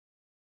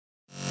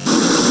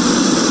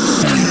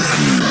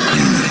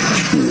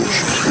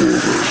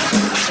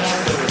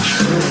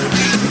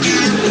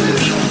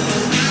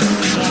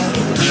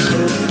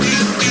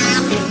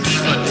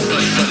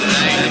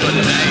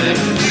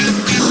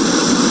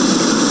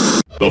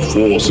The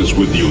Force is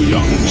with you,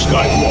 young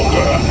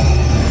Skywalker.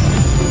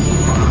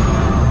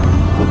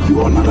 But you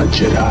are not a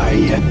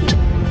Jedi yet.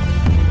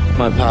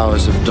 My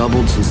powers have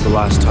doubled since the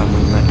last time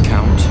we met,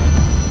 Count.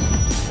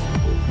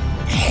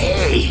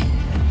 Pain,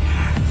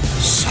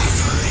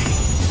 suffering,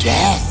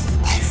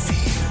 death, I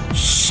fear.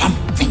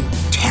 Something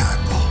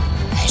terrible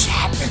has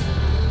happened.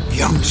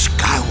 Young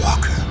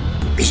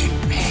Skywalker is in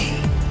pain.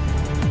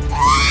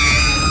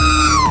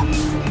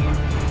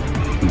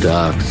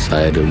 Dark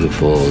side of the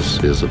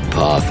Force is a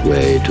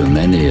pathway to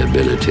many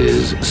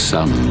abilities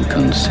some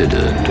consider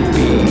to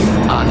be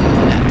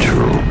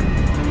unnatural.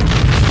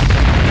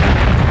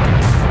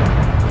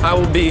 I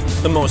will be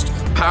the most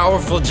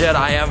powerful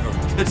Jedi ever.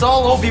 It's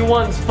all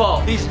Obi-Wan's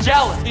fault. He's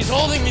jealous. He's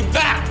holding me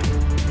back.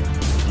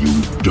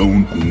 You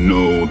don't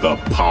know the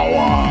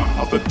power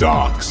of the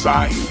dark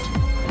side.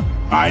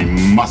 I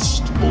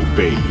must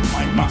obey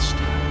my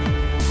master.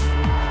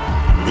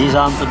 These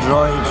aren't the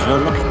droids you're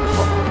looking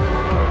for.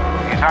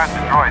 These aren't the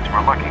droids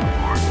we're looking for.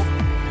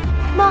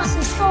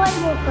 Master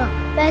Skywalker,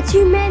 there are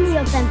too many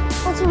of them.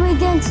 What are we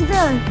going to do?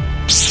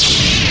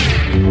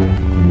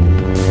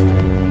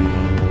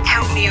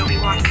 Help me,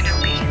 Obi-Wan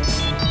Kenobi.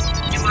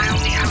 You're my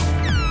only hope.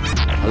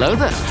 Hello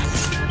there.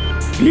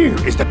 Fear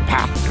is the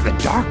path to the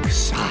dark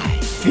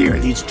side. Fear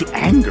leads to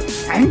anger.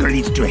 Anger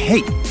leads to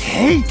hate.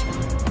 Hate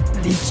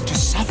leads to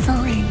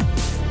suffering.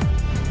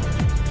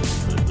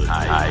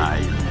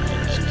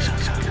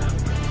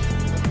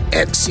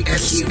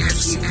 Execute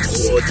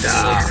order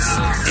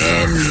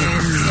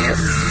nFo.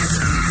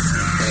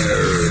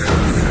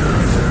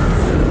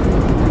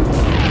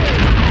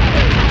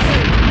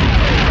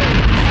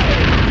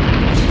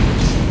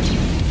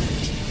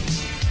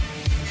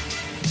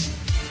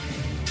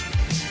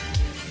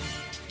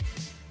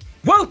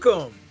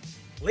 Welcome,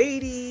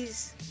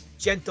 ladies,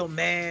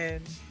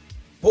 gentlemen,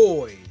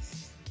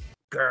 boys,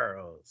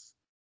 girls,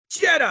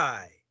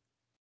 Jedi,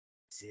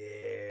 Sith,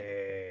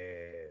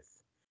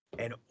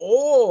 and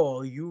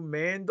all you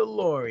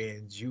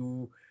Mandalorians,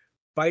 you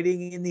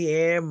fighting in the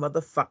air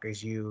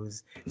motherfuckers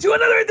use, to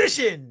another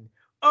edition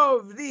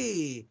of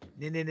the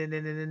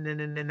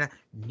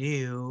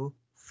New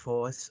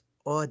Force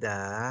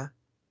Order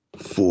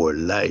for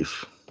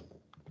life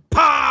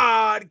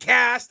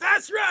podcast.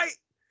 That's right.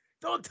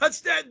 Don't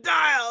touch that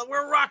dial.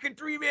 We're rocking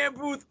three-man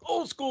booth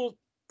old school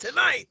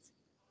tonight.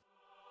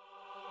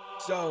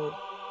 So,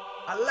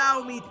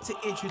 allow me to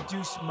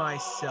introduce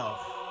myself.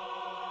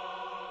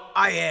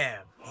 I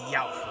am the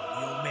Alpha,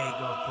 the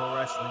Omega of Pro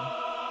Wrestling.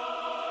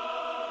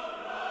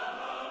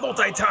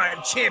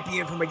 Multi-time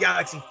champion from a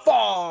galaxy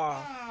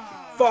far,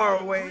 far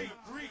away.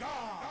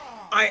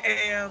 I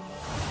am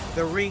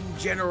the ring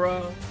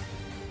general.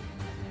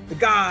 The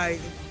guy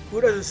who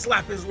doesn't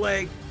slap his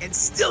leg and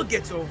still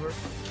gets over.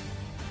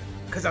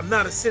 Because I'm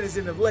not a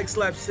citizen of Leg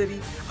Slap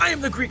City. I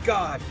am the Greek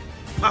god,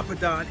 Papa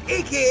Don,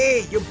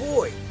 a.k.a. your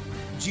boy,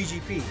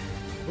 GGP.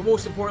 But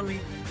most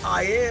importantly,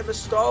 I am a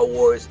Star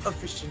Wars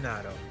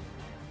aficionado.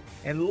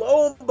 And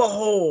lo and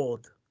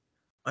behold,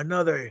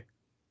 another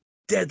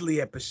deadly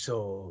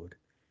episode.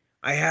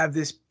 I have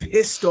this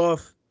pissed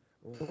off,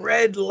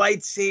 red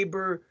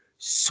lightsaber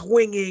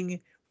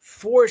swinging,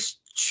 force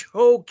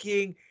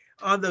choking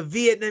on the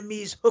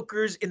Vietnamese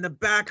hookers in the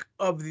back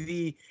of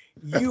the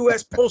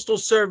U.S. Postal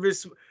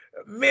Service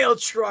mail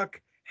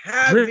truck,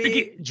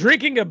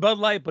 drinking a Bud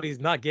Light, but he's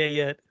not gay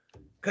yet.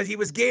 Because he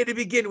was gay to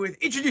begin with.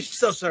 Introduce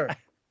yourself, sir.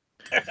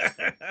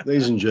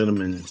 Ladies and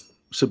gentlemen,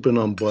 sipping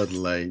on Bud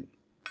Light,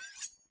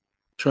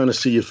 trying to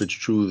see if it's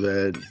true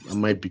that I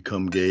might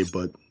become gay,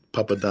 but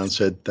Papa Don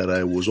said that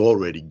I was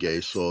already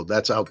gay, so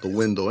that's out the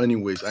window.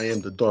 Anyways, I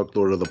am the Dark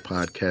Lord of the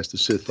podcast, the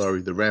Sith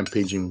Ari, the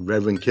rampaging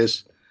Reverend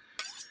Kiss.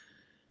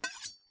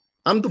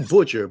 I'm the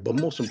butcher, but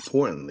most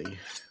importantly,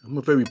 I'm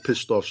a very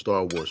pissed off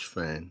Star Wars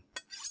fan.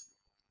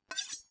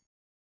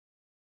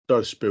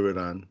 Start spirit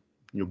on,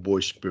 your boy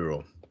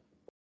Spiro.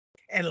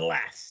 And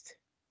last,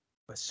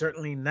 but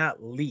certainly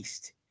not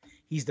least,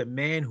 he's the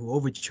man who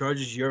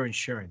overcharges your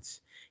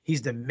insurance.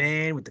 He's the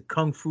man with the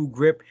kung fu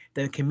grip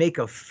that can make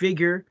a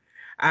figure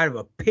out of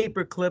a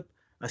paper clip,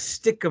 a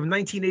stick of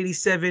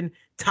 1987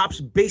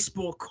 Topps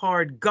baseball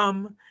card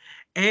gum,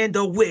 and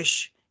a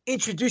wish.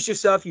 Introduce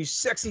yourself, you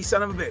sexy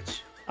son of a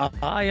bitch.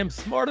 I am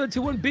smarter than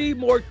 2-1-B,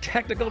 more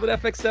technical than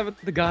FX7,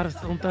 the god of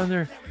Stone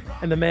Thunder,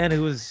 and the man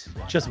who has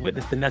just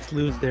witnessed the Nets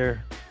lose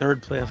their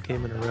third playoff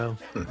game in a row.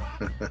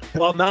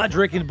 While not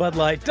drinking Bud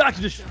Light,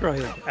 Dr.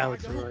 Destroyer,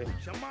 Alex Roy.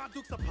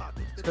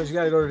 Because you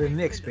got to go to the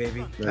Knicks,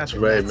 baby. That's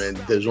right, man.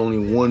 There's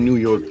only one New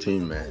York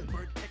team, man.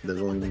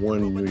 There's only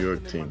one New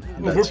York team.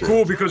 Well, we're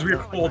cool because we're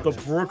called the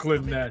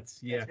Brooklyn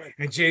Nets. Yeah.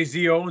 And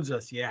Jay-Z owns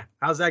us. Yeah.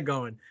 How's that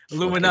going?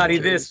 Illuminati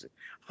this.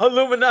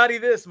 Illuminati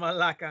this,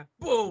 malaka.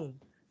 Boom.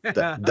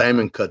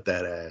 Diamond cut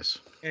that ass.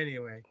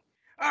 Anyway.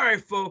 All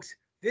right, folks.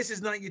 This is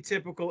not your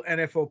typical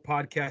nFo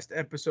podcast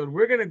episode.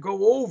 We're going to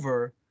go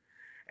over,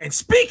 and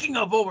speaking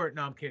of over,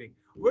 no, I'm kidding.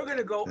 We're going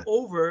to go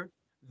over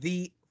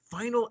the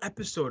final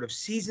episode of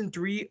season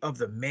 3 of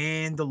The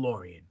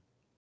Mandalorian.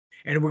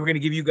 And we're going to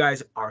give you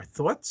guys our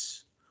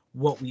thoughts,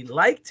 what we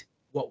liked,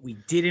 what we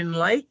didn't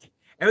like,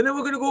 And then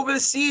we're going to go over the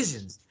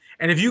seasons.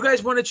 And if you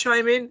guys want to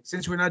chime in,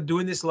 since we're not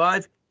doing this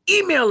live,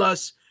 email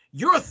us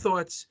your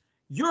thoughts,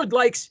 your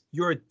likes,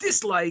 your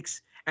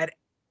dislikes at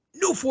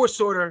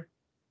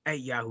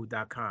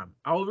newforceorder@yahoo.com.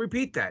 I will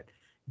repeat that.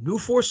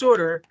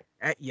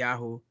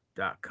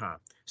 newforceorder@yahoo.com.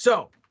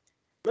 So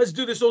let's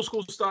do this old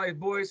school style,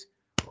 boys.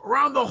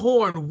 Around the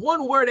horn,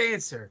 one word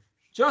answer.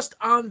 Just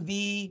on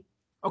the,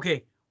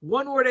 okay,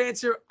 one word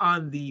answer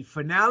on the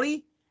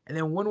finale, and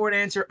then one word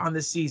answer on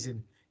the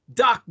season.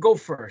 Doc, go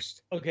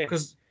first. Okay.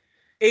 Because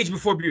age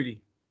before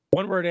beauty.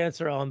 One word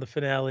answer on the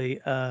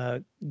finale.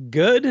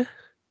 Good.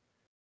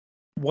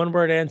 One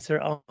word answer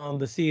on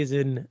the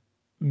season.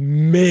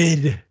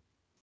 Mid.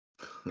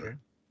 Okay.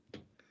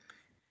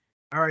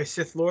 All right,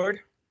 Sith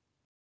Lord.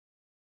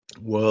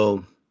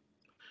 Well,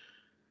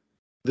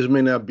 this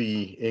may not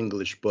be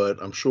English, but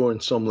I'm sure in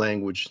some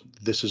language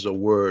this is a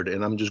word,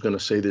 and I'm just going to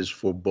say this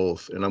for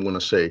both, and I'm going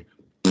to say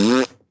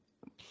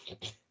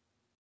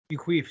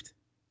Bequeathed.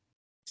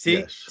 See?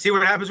 Yes. See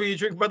what happens when you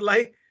drink Bud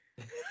Light?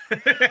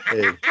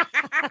 Hey,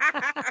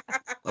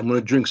 I'm going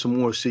to drink some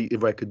more, see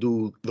if I could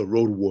do the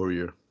Road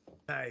Warrior.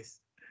 Nice.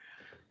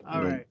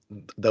 All right.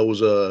 That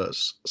was a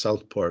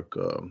South Park,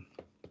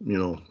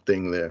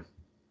 thing there.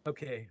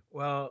 Okay.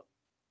 Well,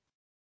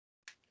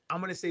 I'm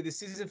going to say the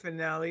season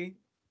finale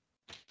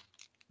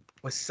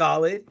was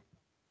solid,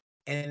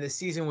 and the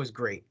season was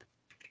great.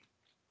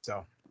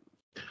 So.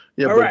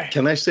 Yeah, all but right.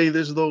 Can I say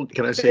this, though?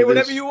 Can I say Say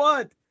whatever this? you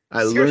want.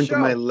 I learned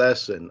my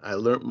lesson. I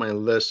learned my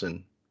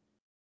lesson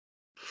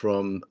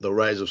from The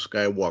Rise of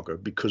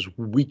Skywalker, because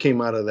we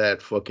came out of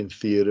that fucking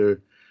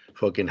theater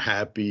fucking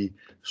happy,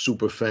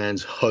 super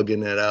fans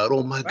hugging it out.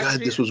 Oh my God,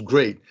 this was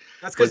great.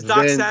 That's because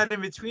Doc sat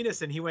in between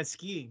us and he went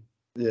skiing.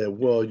 Yeah,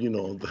 well,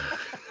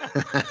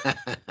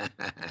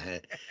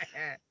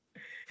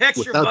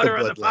 extra butter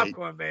on the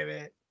popcorn,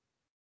 baby.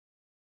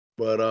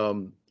 But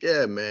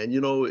yeah, man,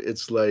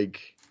 it's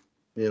like,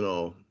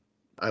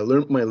 I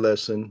learned my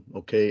lesson,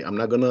 okay? I'm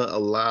not gonna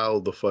allow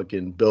the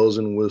fucking bells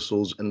and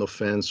whistles and the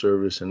fan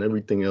service and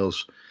everything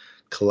else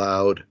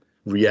cloud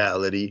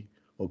reality,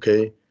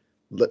 okay?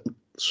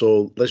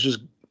 So let's just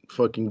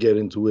fucking get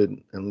into it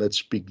and let's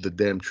speak the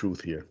damn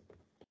truth here.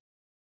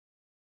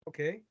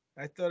 Okay,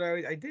 I thought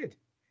I did.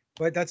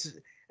 But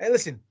hey,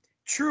 listen,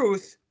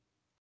 truth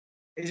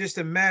is just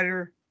a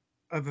matter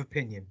of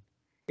opinion.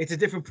 It's a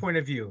different point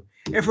of view.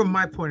 And from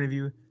my point of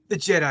view, the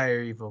Jedi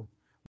are evil.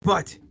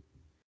 But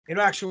in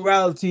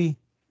actuality,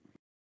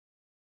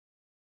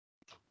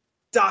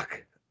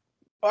 Doc,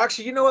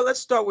 actually, you know what? Let's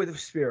start with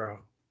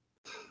Spiro.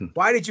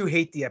 Why did you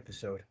hate the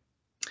episode?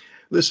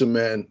 Listen,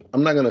 man,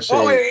 I'm not gonna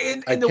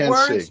say. In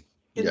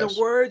the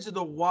words of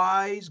the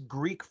wise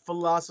Greek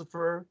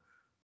philosopher.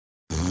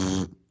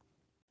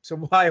 So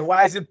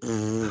why is it?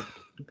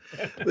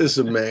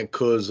 Listen, man,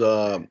 because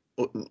let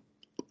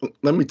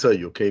me tell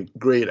you, okay,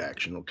 great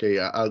action, okay.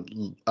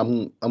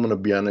 I'm gonna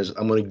be honest.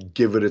 I'm gonna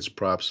give it its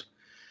props.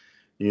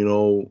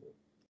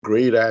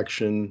 Great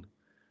action.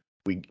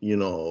 There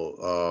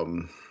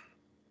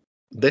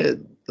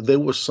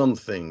was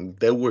something.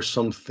 There were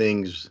some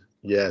things.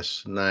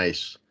 Yes,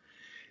 nice.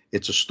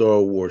 It's a Star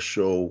Wars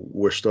show.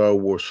 We're Star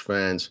Wars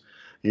fans.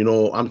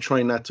 I'm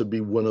trying not to be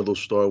one of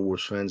those Star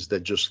Wars fans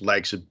that just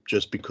likes it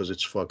just because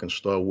it's fucking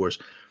Star Wars.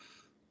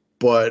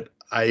 But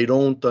I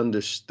don't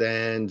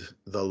understand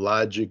the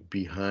logic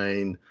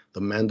behind the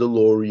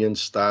Mandalorian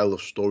style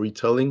of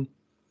storytelling.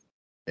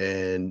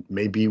 And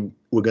maybe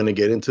we're going to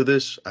get into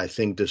this. I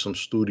think there's some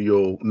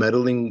studio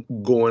meddling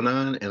going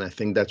on, and I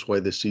think that's why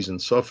this season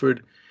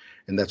suffered.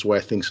 And that's why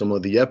I think some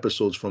of the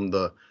episodes from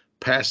the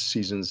past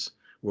seasons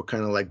were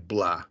kind of like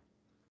blah.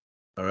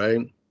 All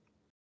right.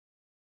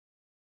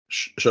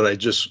 Should I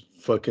just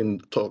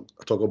fucking talk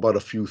about a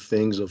few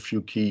things, a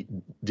few key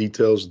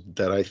details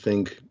that I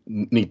think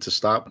need to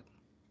stop?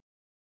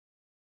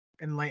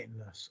 Enlighten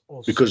us.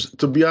 Also. Because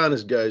to be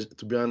honest, guys,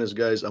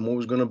 I'm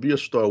always gonna be a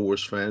Star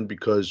Wars fan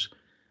because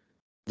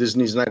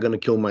Disney's not gonna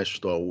kill my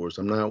Star Wars.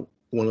 I'm not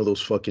one of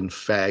those fucking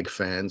fag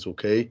fans,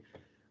 okay?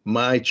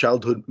 My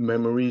childhood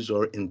memories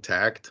are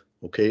intact,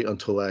 okay,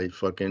 until I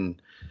fucking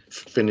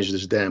finish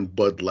this damn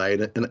Bud Light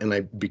and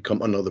I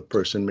become another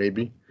person,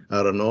 maybe.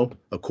 I don't know.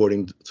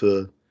 According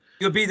to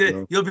you'll be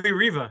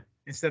Reva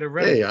instead of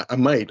Red. Hey, I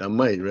might,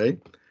 right?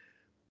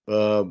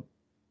 But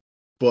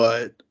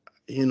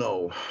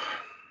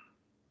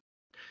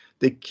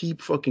they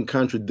keep fucking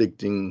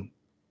contradicting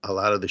a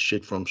lot of the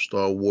shit from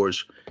Star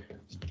Wars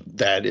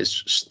that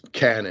is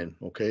canon,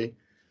 okay?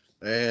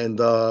 And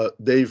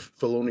Dave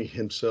Filoni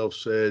himself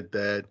said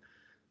that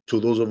to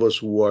those of us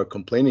who are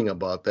complaining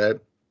about that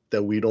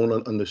we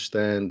don't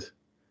understand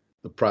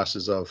the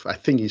process of, I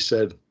think he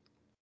said,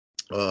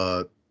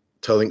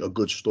 telling a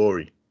good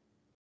story.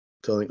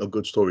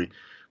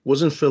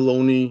 Wasn't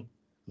Filoni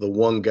the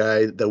one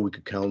guy that we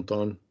could count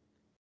on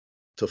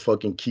to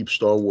fucking keep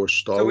Star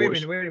Wars?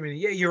 Wait a minute.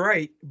 Yeah, you're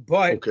right.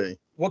 But okay,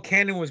 what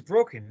canon was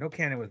broken? No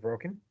canon was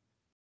broken.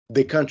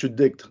 They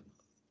contradict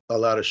a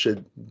lot of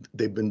shit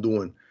they've been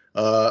doing.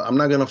 I'm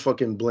not gonna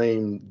fucking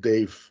blame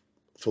Dave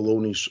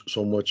Filoni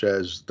so much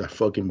as that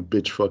fucking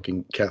bitch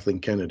fucking Kathleen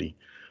Kennedy.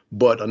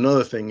 But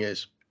another thing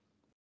is,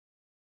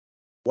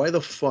 why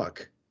the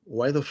fuck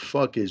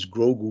is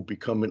Grogu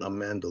becoming a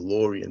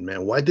Mandalorian,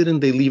 man? Why didn't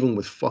they leave him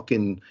with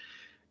fucking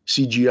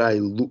CGI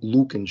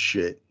Luke and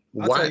shit?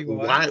 Why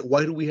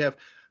do we have?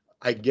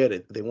 I get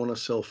it. They want to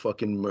sell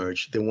fucking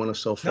merch. They want to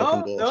sell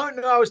fucking balls.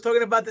 No. I was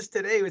talking about this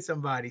today with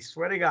somebody.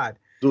 Swear to God.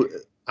 Dude,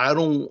 I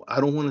don't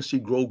want to see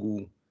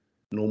Grogu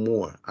no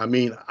more. I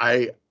mean,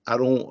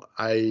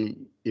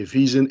 if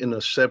he's in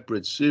a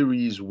separate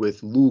series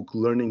with Luke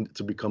learning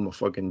to become a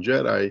fucking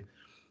Jedi,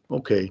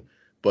 okay.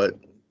 But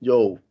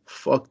yo,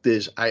 fuck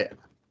this.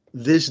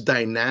 This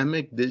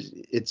dynamic,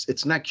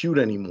 it's not cute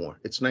anymore.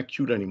 It's not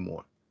cute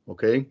anymore.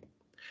 Okay.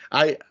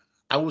 I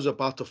was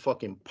about to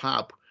fucking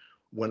pop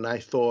when I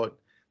thought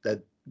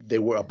that they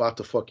were about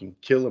to fucking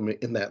kill him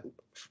in that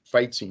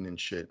fight scene and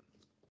shit.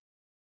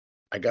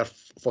 I got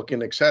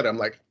fucking excited. I'm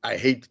like, I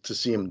hate to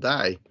see him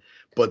die,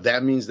 but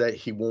that means that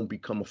he won't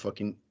become a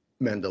fucking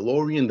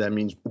Mandalorian. That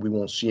means we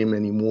won't see him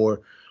anymore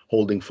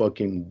holding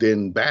fucking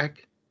Din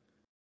back.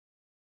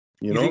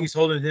 You know? Think he's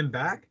holding Din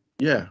back?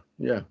 Yeah,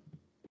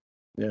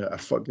 I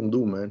fucking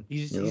do, man.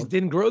 He's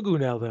Din Grogu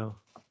now, though.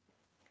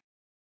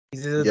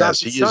 He's his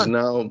adopted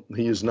son.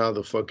 He is now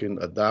the fucking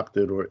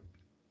adopted or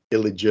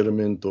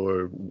illegitimate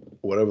or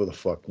whatever the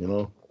fuck, you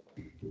know?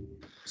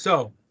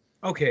 So,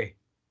 okay.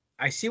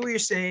 I see what you're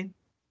saying.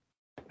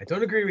 I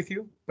don't agree with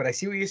you, but I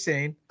see what you're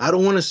saying. I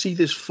don't want to see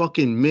this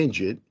fucking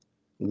midget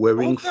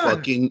wearing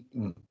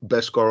fucking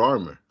Beskar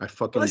armor. I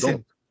fucking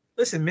don't.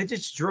 Listen,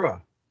 midgets draw,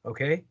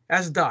 okay?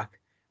 Ask Doc.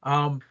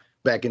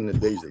 Back in the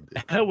days they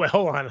did. Well,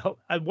 hold on.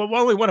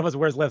 Only one of us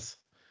wears lifts.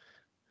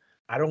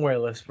 I don't wear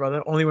lifts,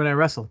 brother. Only when I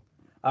wrestle.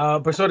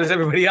 But so does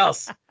everybody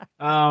else.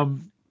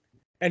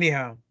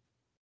 Anyhow.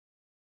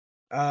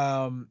 What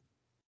I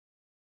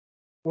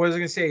was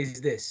going to say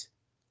is this.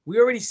 We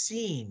already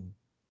seen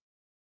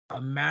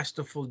a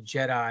masterful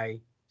Jedi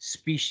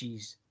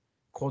species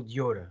called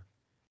Yoda.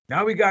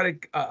 Now we got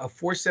a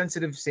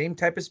force-sensitive, same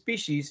type of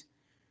species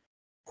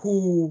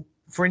who,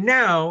 for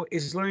now,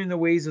 is learning the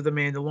ways of the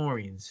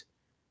Mandalorians.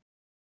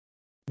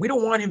 We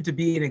don't want him to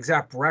be an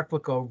exact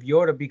replica of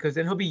Yoda because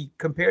then he'll be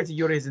compared to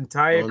Yoda his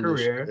entire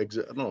career.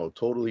 No,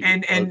 totally.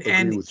 And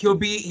he'll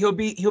be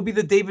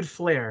the David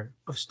Flair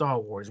of Star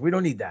Wars. We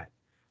don't need that.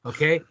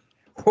 Okay?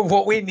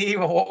 What we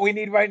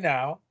need right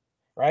now,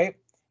 right,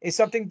 is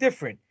something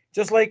different.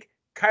 Just like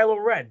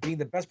Kylo Ren being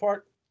the best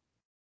part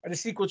of the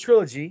sequel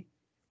trilogy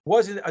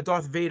wasn't a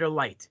Darth Vader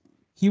light.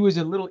 He was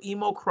a little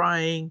emo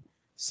crying,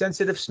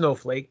 sensitive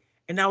snowflake,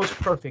 and that was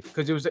perfect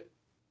because it was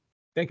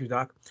thank you,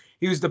 Doc.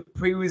 He was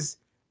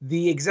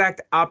the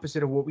exact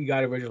opposite of what we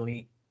got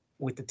originally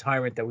with the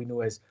tyrant that we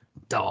knew as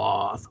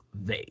Darth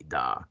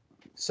Vader.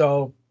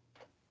 So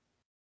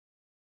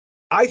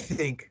I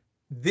think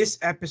this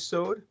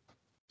episode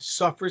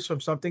suffers from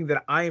something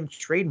that I am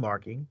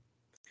trademarking.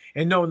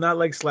 And no, not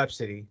like Slap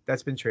City.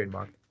 That's been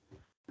trademarked.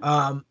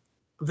 The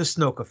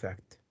Snoke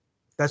effect.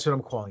 That's what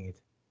I'm calling it.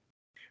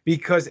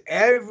 Because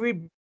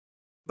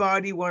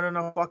everybody went on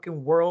a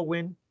fucking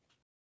whirlwind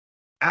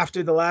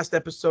after the last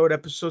episode,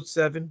 episode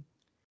 7,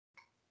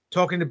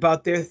 talking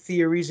about their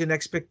theories and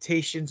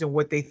expectations and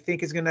what they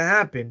think is going to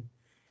happen.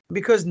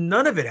 Because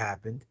none of it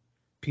happened,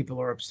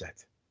 people are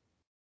upset.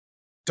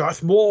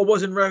 Darth Maul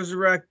wasn't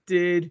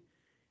resurrected.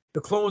 The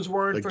clones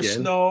weren't for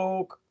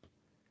Snoke.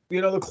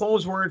 The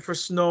clones weren't for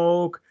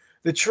Snoke.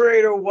 The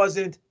traitor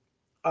wasn't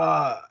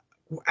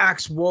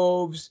Axe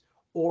Woves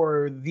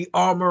or the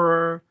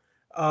Armorer.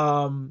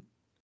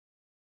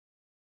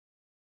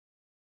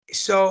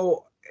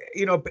 So,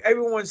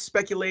 everyone's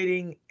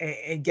speculating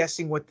and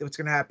guessing what's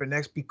going to happen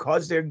next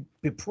because they've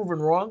been proven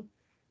wrong.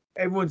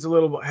 Everyone's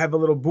have a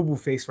little boo-boo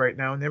face right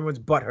now, and everyone's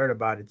butthurt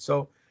about it.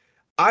 So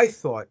I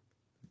thought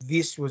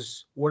this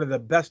was one of the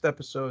best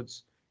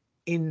episodes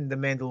in The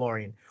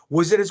Mandalorian.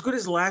 Was it as good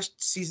as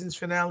last season's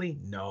finale?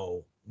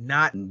 No,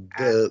 not.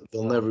 They'll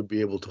never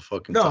be able to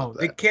fucking top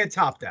that. No, they can't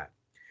top that.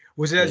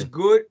 Was it as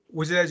good?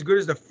 Was it as good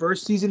as the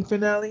first season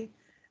finale?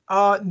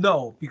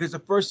 No, because the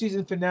first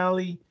season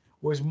finale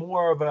was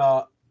more of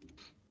a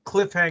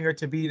cliffhanger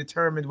to be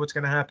determined what's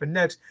going to happen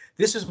next.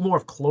 This is more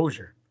of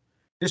closure.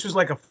 This was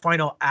like a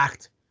final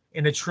act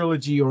in a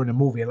trilogy or in a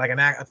movie, like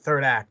a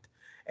third act.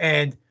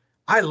 And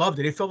I loved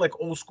it. It felt like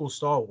old school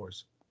Star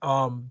Wars.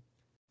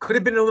 Could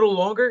have been a little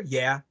longer?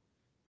 Yeah.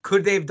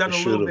 Could they have done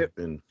a little bit?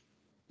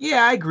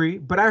 Yeah, I agree.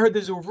 But I heard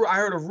I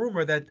heard a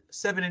rumor that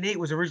 7 and 8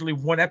 was originally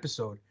one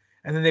episode,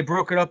 and then they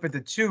broke it up into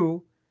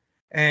 2,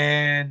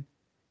 and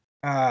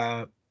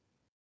added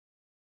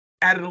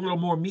a little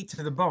more meat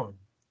to the bone.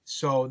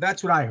 So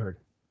that's what I heard.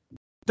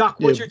 Doc,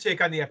 what's your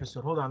take on the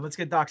episode? Hold on, let's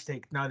get Doc's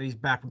take now that he's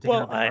back from taking.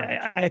 Well,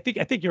 I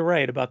think you're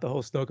right about the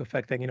whole Snoke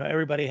effect thing.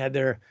 Everybody had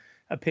their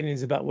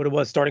opinions about what it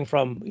was, starting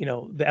from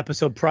the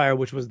episode prior,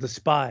 which was the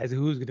spies,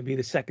 who's going to be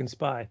the second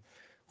spy,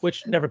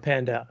 which never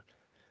panned out.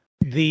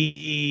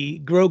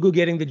 The Grogu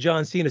getting the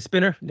John Cena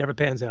spinner never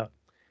pans out.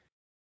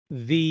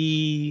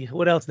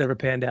 What else never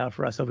panned out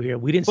for us over here?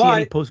 We didn't see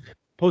any post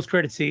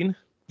credit scene.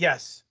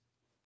 Yes.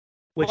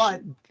 Which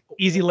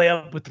Easy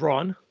layup with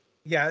Thrawn.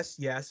 Yes,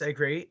 I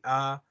agree.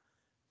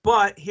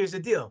 But here's the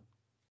deal.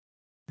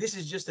 This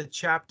is just a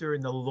chapter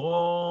in the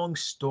long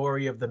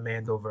story of the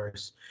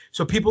Mandoverse.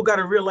 So people got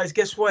to realize,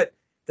 guess what?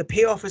 The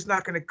payoff is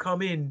not going to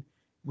come in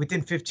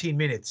within 15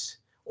 minutes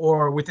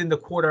or within the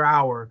quarter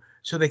hour,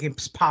 so they can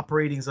pop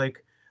ratings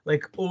like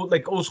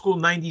old school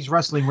 90s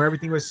wrestling where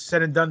everything was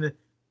said and done.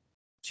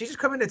 She just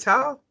come in the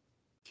towel?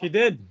 She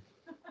did.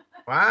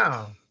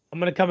 Wow. I'm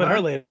gonna come at her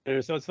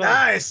later, so it's fine.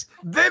 Nice.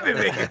 Baby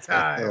making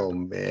time. Oh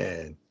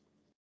man.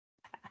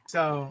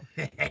 So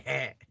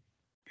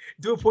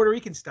do a Puerto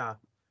Rican style.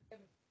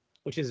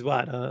 Which is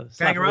what?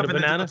 Bang her up and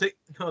banana?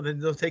 then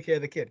they'll take care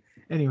of the kid.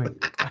 Anyway.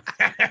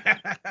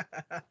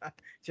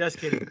 Just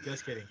kidding.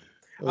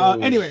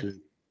 Anyway, shit.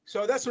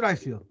 So that's what I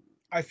feel.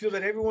 I feel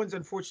that everyone's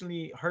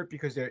unfortunately hurt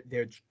because their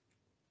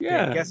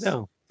guess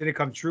didn't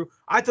come true.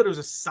 I thought it was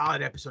a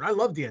solid episode. I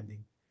love the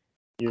ending.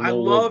 I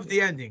love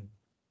the ending.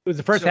 It was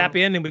the first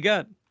happy ending we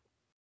got.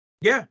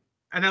 Yeah,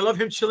 and I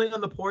love him chilling on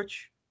the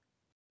porch,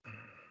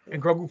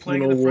 and Grogu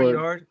playing in the front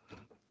yard.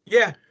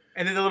 Yeah,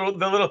 and then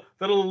the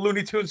little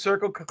Looney Tunes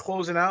circle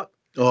closing out.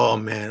 Oh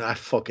man, I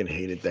fucking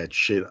hated that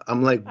shit.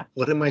 I'm like,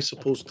 what am I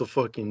supposed to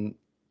fucking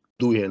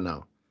do here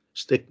now?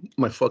 Stick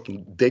my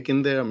fucking dick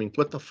in there? I mean,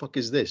 what the fuck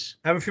is this?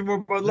 Have a few more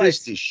Bud Lights. What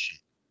is this shit?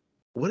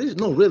 What is?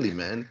 No, really,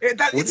 man.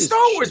 It's Star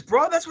Wars, shit?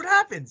 Bro. That's what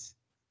happens.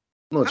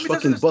 No, it's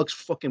fucking Bugs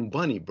fucking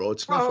Bunny, bro.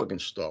 It's not fucking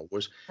Star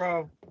Wars.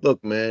 Bro.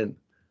 Look, man.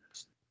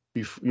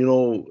 Do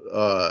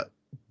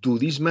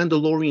these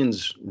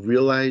Mandalorians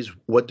realize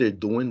what they're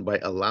doing by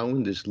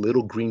allowing this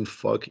little green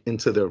fuck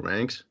into their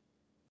ranks?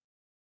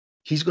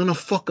 He's gonna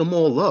fuck them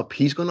all up.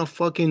 He's gonna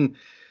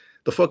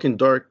the fucking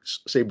dark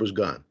saber's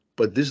gone.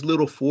 But this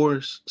little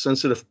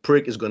force-sensitive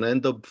prick is going to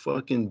end up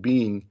fucking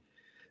being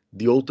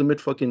the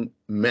ultimate fucking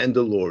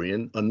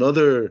Mandalorian.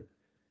 Another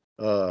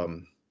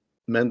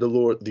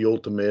the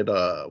ultimate,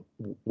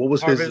 what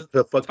was his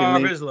fucking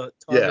name?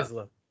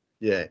 Vizsla.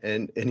 Yeah,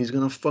 and he's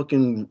going to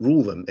fucking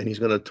rule them. And he's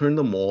going to turn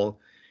them all.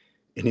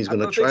 And he's going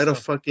to try to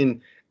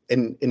fucking,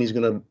 and he's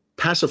going to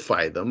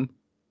pacify them.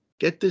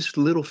 Get this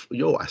little,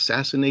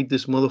 assassinate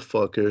this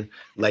motherfucker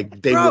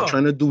like they were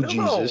trying to do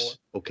Jesus,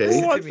 okay?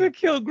 Who wants to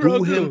kill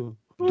Grogu?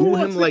 Do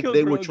him like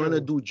they were trying to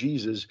do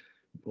Jesus,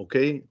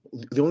 okay?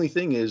 The only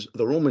thing is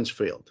the Romans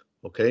failed,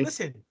 okay?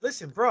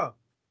 Listen, bro.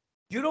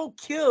 You don't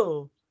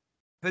kill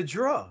the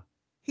draw.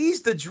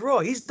 He's the draw.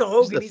 He's the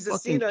Hogan. He's the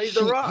Cena. He's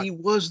the Rock. He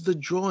was the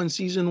draw in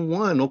season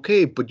 1,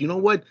 okay? But you know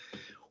what?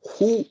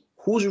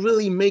 Who's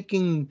really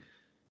making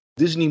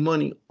Disney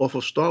money off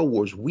of Star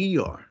Wars? We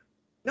are.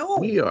 No.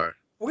 We are.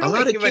 We A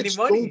lot of kids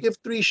don't give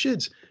 3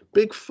 shits.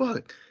 Big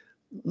fuck.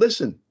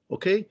 Listen,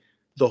 okay?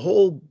 The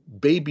whole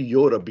Baby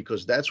Yoda,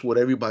 because that's what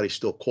everybody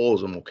still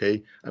calls him,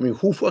 okay? I mean,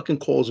 who fucking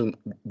calls him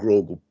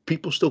Grogu?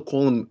 People still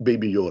call him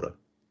Baby Yoda,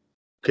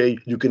 okay?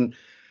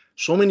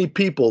 So many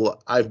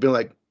people, I've been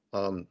like,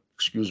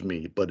 excuse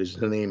me, but his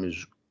name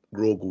is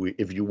Grogu.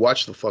 If you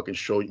watch the fucking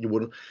show, you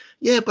wouldn't.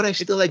 Yeah, but I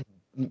still like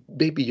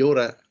Baby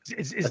Yoda.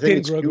 It's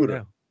Grogu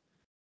now.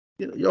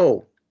 It's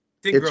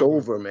Grogu.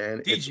 Over,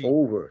 man. DG.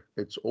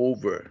 It's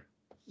over,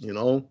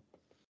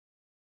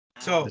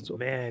 So,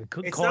 man,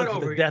 calling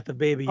for the death of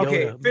Baby Yoda.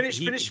 Okay,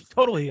 finish.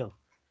 Total heel.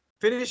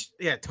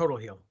 Total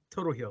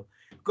heel.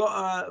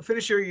 Go,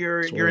 finish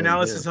your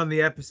analysis on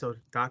the episode,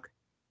 Doc.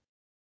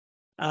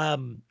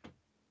 From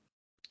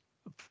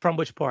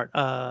which part?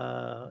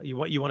 You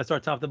want to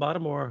start top to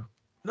bottom or?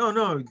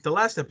 No, the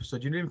last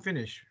episode you didn't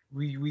finish.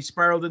 We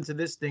spiraled into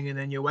this thing, and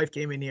then your wife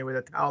came in here with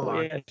a towel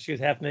on. Yeah, she was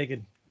half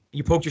naked.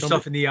 You poked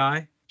yourself in the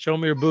eye. Show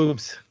me your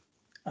boobs.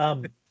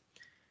 Like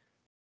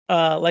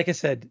I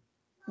said,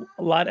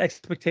 a lot of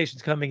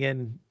expectations coming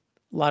in,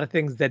 a lot of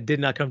things that did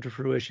not come to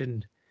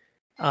fruition.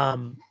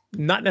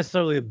 Not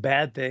necessarily a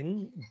bad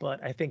thing,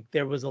 but I think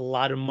there was a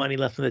lot of money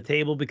left on the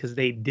table because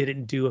they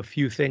didn't do a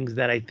few things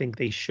that I think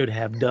they should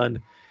have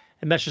done.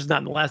 And that's just not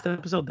in the last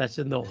episode. That's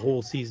in the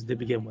whole season to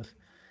begin with.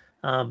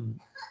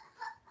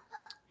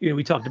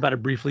 We talked about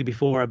it briefly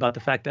before about the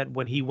fact that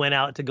when he went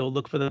out to go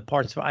look for the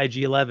parts for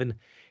IG-11,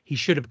 he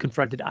should have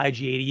confronted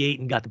IG-88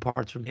 and got the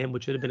parts from him,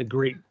 which would have been a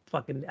great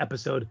fucking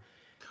episode.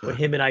 With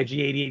him and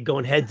IG-88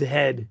 going head to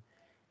head,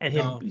 and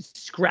him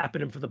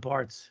scrapping him for the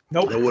parts.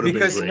 Nope.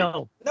 Because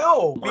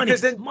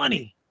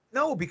money.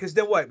 No, because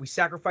then what? We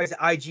sacrificed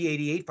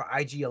IG-88 for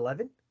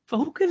IG-11. For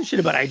who gives a shit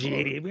about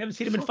IG-88? We haven't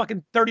seen him in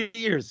fucking 30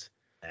 years.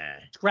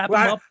 Scrap him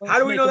up. How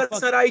do we know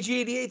that's not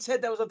IG-88's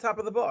head that was on top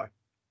of the bar?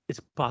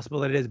 It's possible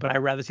that it is, but I'd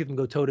rather see them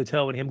go toe to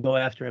toe and him go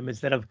after him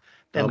instead of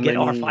them get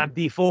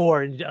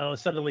R5D4 and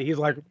suddenly he's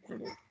like.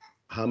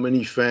 How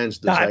many fans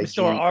does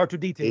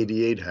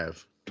IG-88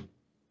 have?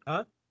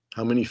 Huh?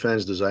 How many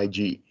fans does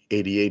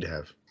IG-88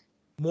 have?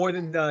 More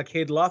than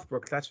Cade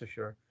Lothbrok, that's for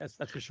sure. That's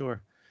for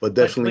sure. But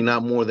definitely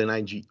not more than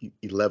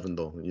IG-11,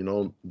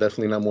 though.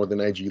 Definitely not more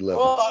than IG-11.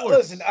 Oh,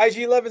 listen,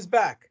 IG-11's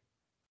back.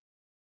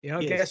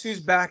 Guess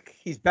who's back?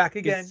 He's back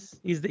again.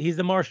 He's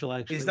the marshal,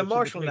 actually. He's the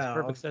marshal makes now.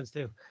 Perfect sense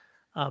too.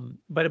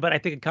 But I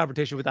think a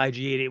confrontation with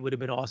IG-88 would have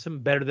been awesome,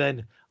 better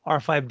than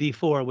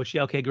R5D4, which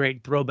okay,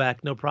 great,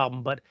 throwback, no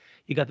problem. But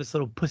you got this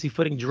little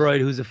pussyfooting droid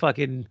who's a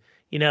fucking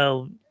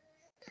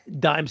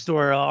dime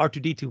store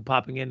R2D2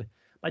 popping in.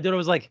 My daughter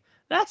was like,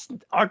 "That's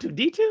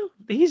R2D2?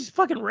 He's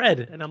fucking red,"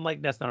 and I'm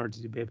like, "That's not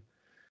R2D2, babe."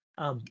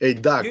 Hey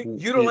Doc,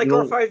 you don't like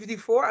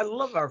R5D4? I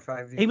love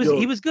R5D4.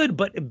 He was good,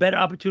 but a better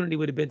opportunity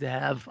would have been to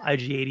have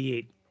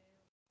IG-88.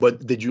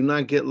 But did you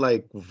not get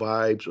like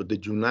vibes, or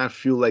did you not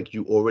feel like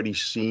you already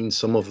seen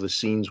some of the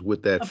scenes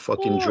with that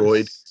fucking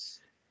droid?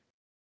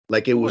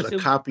 Like it was a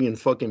copy and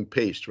fucking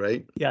paste,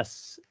 right?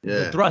 Yes. Yeah.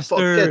 The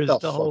thrusters,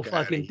 the whole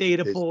fucking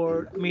data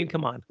port. I mean,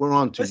 come on. We're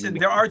on to Listen,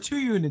 there are 2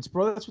 units,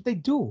 bro. That's what they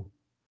do.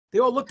 They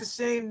all look the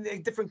same,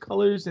 different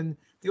colors, and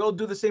they all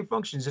do the same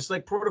functions, just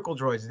like protocol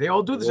droids. They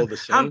all do the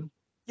same.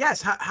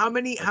 Yes. How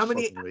many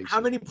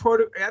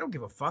protocol? I don't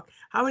give a fuck.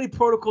 How many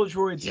protocol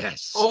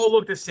droids? All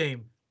look the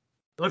same.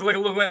 Look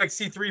like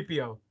C-3PO.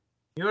 You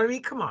know what I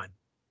mean? Come on.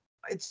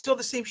 It's still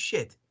the same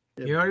shit.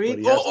 You know what I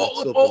mean?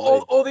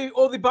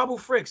 All the Babu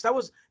Fricks. That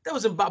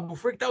wasn't Babu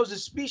Frick. That was a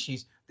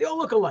species. They all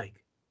look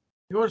alike.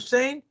 You know what I'm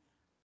saying?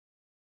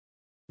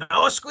 No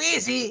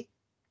squeezy.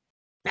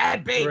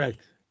 Bad baby. Correct.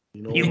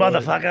 You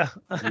motherfucker.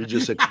 We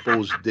just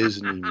exposed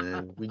Disney,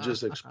 man. We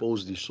just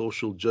exposed the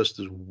social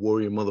justice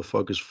warrior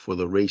motherfuckers for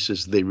the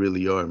racists they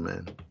really are,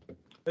 man.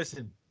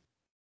 Listen.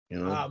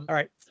 All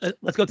right,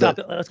 let's go talk.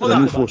 Let's go. The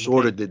New Force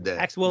Order did that.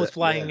 Axwell is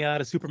flying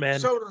to Superman.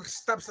 So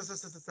stop.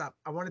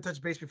 I want to touch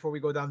base before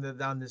we go down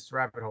this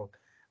rabbit hole.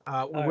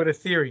 With a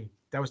theory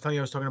that I was telling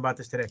you, I was talking about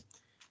this today.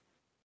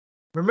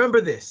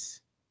 Remember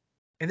this,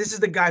 and this is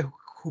the guy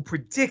who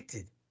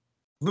predicted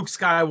Luke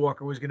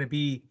Skywalker was going to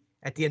be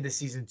at the end of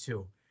season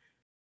 2.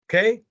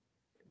 Okay,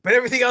 but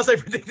everything else I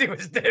predicted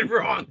was dead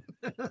wrong.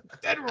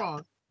 Dead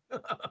wrong.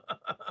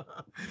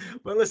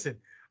 But listen,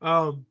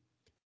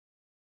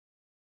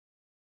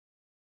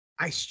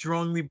 I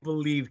strongly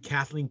believe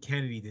Kathleen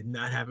Kennedy did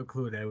not have a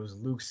clue that it was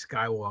Luke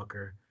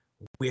Skywalker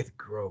with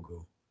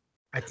Grogu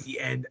at the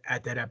end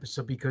at that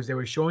episode, because they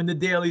were showing the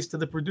dailies to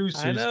the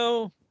producers. I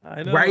know.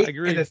 Right? I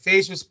agree. And the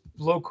face was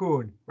Plo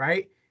Koon,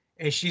 right?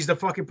 And she's the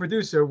fucking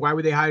producer. Why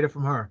would they hide it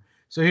from her?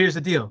 So here's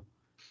the deal.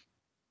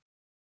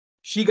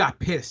 She got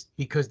pissed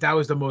because that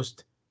was the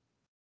most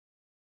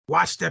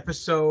watched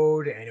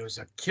episode, and it was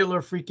a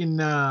killer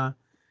freaking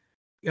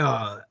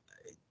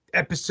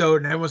episode,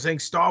 and everyone's saying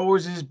Star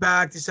Wars is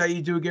back. This is how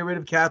you do it. Get rid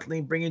of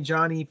Kathleen, bringing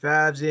Johnny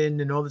Favs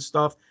in, and all this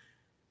stuff.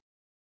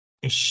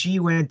 And she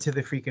went to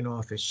the freaking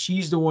office.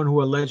 She's the one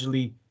who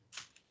allegedly,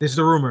 this is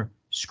the rumor,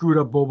 screwed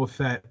up Boba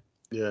Fett.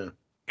 Yeah.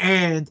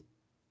 And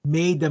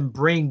made them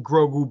bring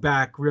Grogu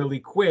back really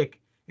quick.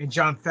 And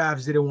John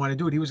Favs didn't want to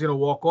do it. He was going to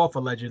walk off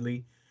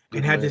allegedly,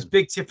 and had this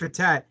big tit for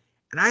tat.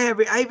 And I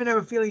even have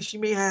a feeling she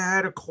may have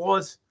had a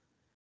clause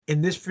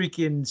in this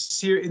freaking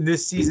in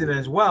this season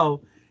as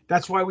well.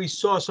 That's why we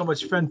saw so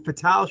much femme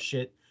fatale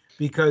shit,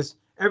 because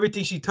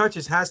everything she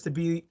touches has to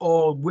be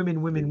all women,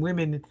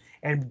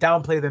 and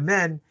downplay the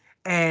men.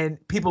 And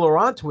people are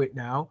onto it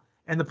now.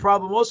 And the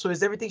problem also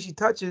is everything she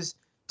touches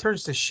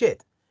turns to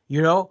shit.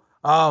 You know,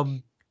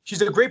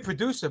 she's a great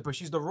producer, but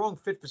she's the wrong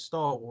fit for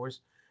Star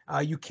Wars.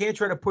 You can't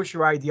try to push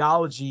your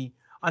ideology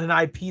on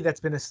an IP that's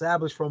been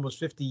established for almost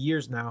 50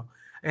 years now.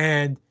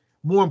 And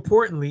more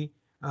importantly,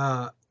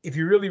 if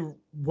you really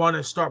want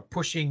to start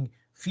pushing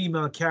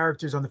female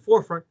characters on the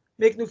forefront,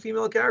 make new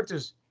female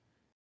characters.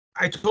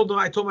 I told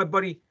my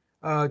buddy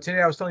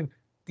today, I was telling him,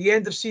 the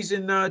end of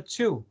season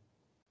 2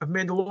 of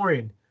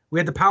Mandalorian, we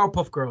had the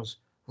Powerpuff Girls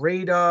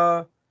raid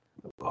Moff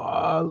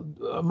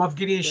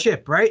Gideon's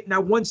ship, right?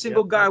 Not one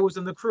single guy was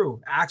in the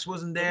crew. Axe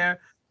wasn't there.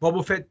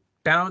 Boba Fett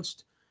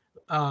bounced.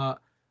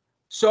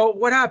 So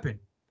what happened?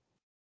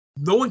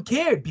 No one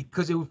cared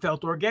because it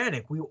felt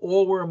organic. We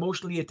all were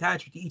emotionally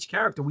attached to each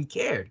character. We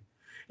cared.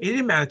 It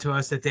didn't matter to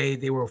us that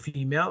they were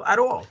female at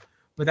all.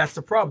 But that's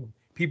the problem.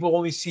 People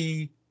only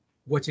see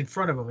what's in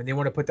front of them, and they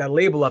want to put that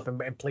label up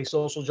and play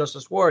social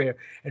justice warrior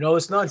and all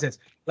this nonsense.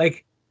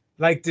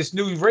 Like this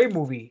new Rey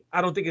movie,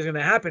 I don't think it's going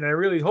to happen. I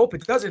really hope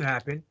it doesn't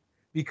happen,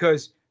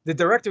 because the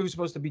director who's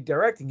supposed to be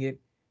directing it,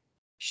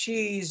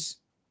 she's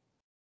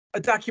a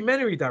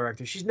documentary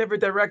director. She's never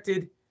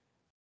directed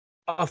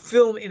a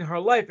film in her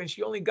life, and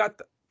she only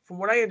got, from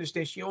what I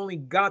understand, she only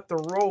got the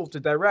role to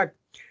direct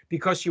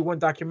because she won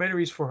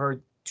documentaries for her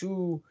she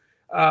won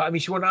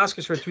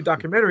Oscars for 2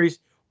 documentaries,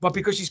 but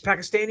because she's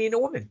Pakistani and a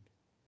woman.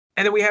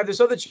 And then we have this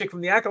other chick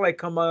from The Acolyte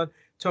come on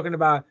talking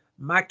about,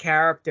 my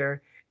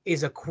character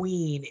is a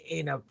queen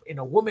in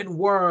a woman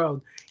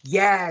world.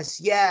 Yes,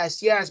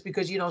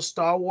 because,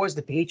 Star Wars,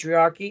 the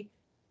patriarchy.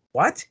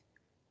 What?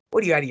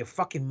 What are you, out of your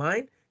fucking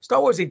mind? Star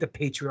Wars ain't the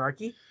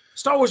patriarchy.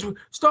 Star Wars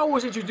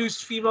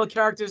introduced female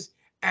characters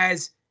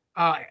as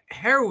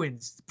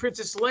heroines.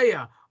 Princess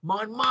Leia,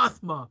 Mon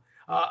Mothma,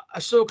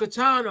 Ahsoka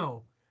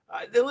Tano.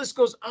 The list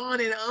goes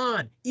on and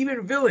on.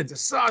 Even villains,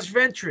 Asajj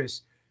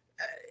Ventress.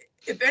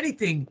 If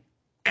anything,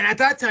 and at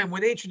that time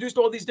when they introduced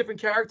all these different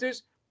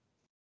characters,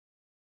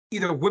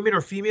 either women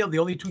or female, the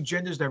only 2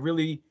 genders that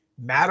really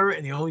matter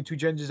and the only 2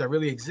 genders that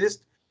really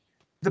exist,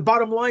 the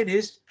bottom line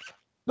is,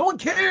 no one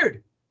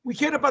cared. We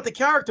cared about the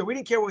character. We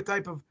didn't care what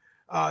type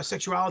of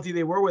sexuality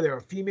they were, whether they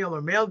were female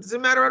or male. It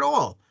doesn't matter at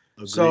all.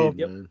 Agreed, so,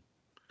 man.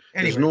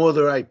 Anyway. There's no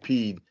other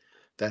IP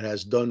that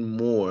has done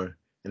more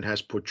and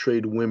has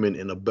portrayed women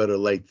in a better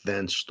light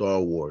than Star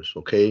Wars,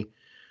 okay?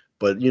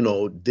 But, you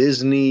know,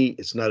 Disney,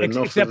 it's not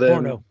enough for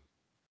them. Porno.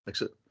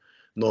 Except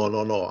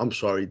porno. No. I'm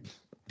sorry.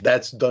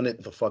 That's done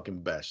it the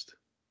fucking best,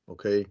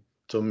 okay?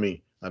 To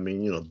me. I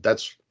mean, you know,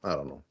 that's, I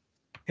don't know.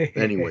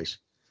 Anyways.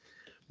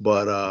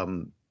 But,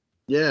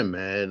 yeah,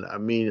 man. I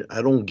mean,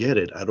 I don't get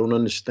it. I don't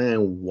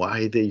understand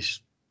why they...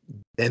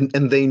 And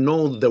they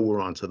know that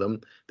we're onto them.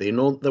 They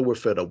know that we're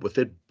fed up with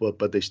it,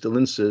 but they still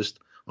insist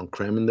on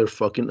cramming their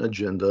fucking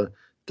agenda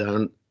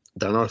down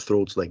our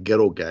throats like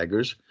ghetto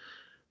gaggers.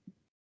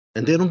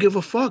 And they don't give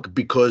a fuck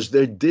because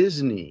they're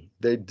Disney.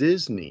 They're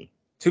Disney.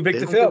 Too big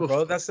to fail,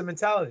 bro. That's the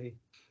mentality.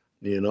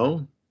 You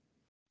know?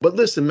 But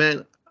listen,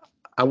 man,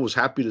 I was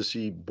happy to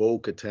see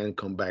Bo-Katan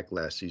come back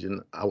last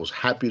season. I was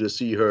happy to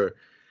see her,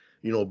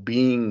 you know,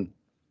 being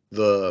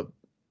the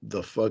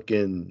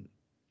fucking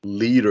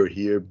leader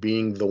here,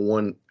 being the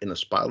one in the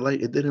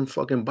spotlight. It didn't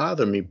fucking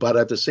bother me. But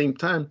at the same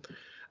time,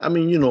 I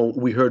mean, you know,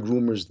 we heard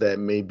rumors that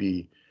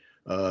maybe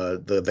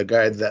the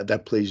guy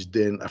that plays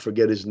Din, I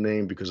forget his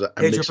name because I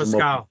mix him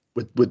up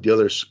with the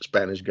other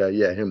Spanish guy.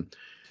 Yeah, him.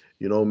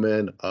 You know,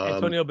 man.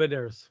 Antonio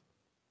Banderas.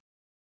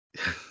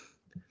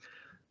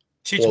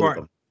 Cheech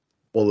Martin.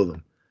 All of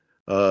them.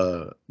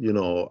 You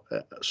know,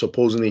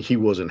 supposedly he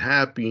wasn't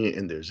happy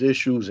and there's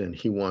issues and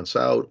he wants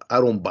out. I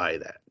don't buy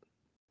that.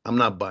 I'm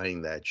not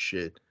buying that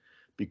shit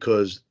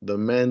because the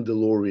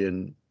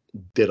Mandalorian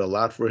did a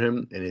lot for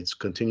him and it's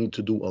continued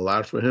to do a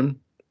lot for him.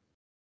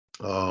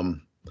 I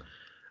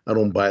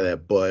don't buy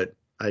that, but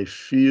I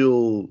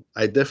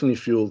definitely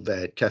feel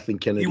that Kathleen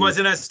Kennedy. He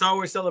wasn't at Star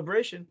Wars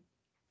Celebration.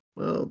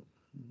 Well,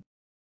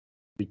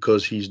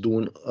 because he's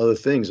doing other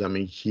things. I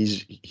mean,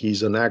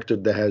 he's an actor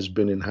that has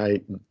been in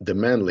high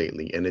demand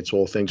lately, and it's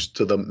all thanks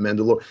to the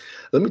Mandalorian.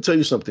 Let me tell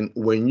you something.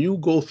 When you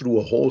go through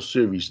a whole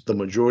series, the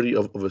majority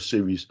of a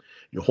series,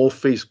 your whole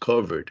face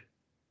covered,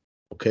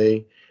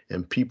 okay,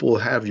 and people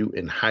have you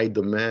in high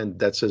demand,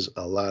 that says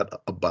a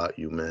lot about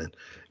you, man.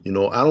 You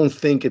know, I don't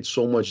think it's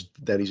so much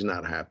that he's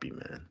not happy,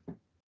 man.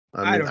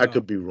 I mean, I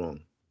could be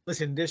wrong.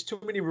 Listen, there's too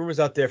many rumors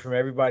out there from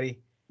everybody.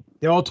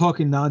 They're all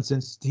talking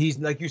nonsense. He's,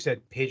 like you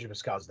said, Pedro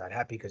Pascal's not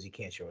happy because he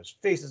can't show his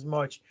face as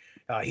much.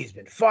 He's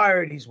been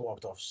fired. He's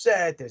walked off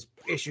set. There's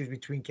issues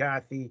between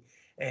Kathy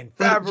and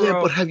Favreau. Yeah,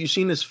 but have you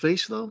seen his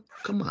face, though?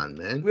 Come on,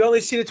 man. We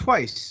only seen it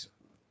twice.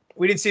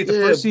 We didn't see it the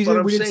first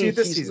season. We didn't see it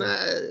this season.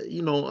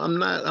 You know, I'm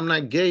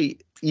not gay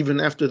even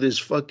after this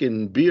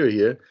fucking beer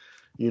here,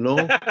 you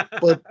know.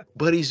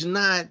 but he's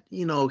not,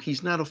 you know,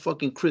 he's not a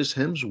fucking Chris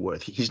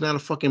Hemsworth. He's not a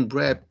fucking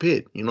Brad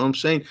Pitt. You know what I'm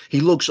saying?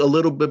 He looks a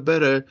little bit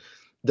better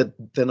than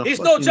a he's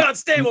no John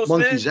Stamos,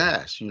 monkey's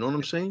ass. You know what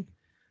I'm saying?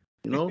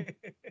 You know,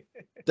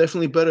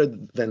 definitely better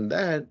than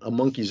that, a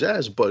monkey's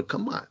ass. But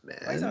come on, man.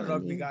 He's not an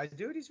ugly guy,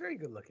 dude. He's very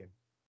good looking.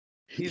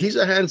 He's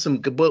a handsome.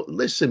 But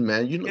listen,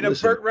 man, you know, in a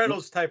Burt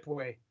Reynolds type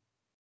way.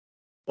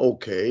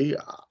 Okay,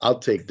 I'll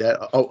take that.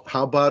 Oh,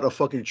 how about a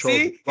fucking Charles?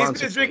 See, he's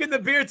been drinking the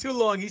beer too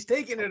long. He's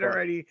taking it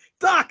already.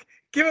 Doc,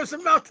 give him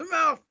some mouth to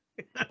mouth.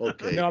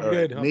 Okay, no, I'm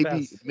good.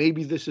 Right.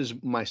 Maybe this is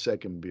my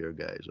second beer,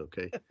 guys.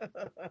 Okay,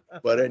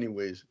 but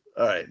anyways,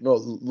 all right. No,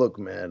 look,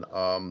 man.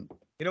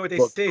 You know what they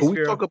say, can Spiro?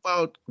 we talk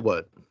about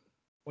what?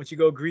 Once you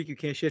go Greek, you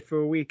can't shit for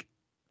a week.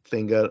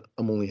 Thank God,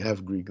 I'm only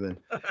half Greek then.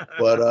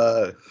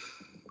 But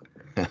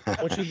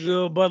once you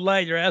go Bud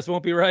Light, your ass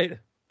won't be right.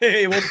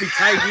 It won't be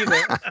tight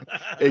either.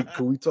 Hey,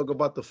 can we talk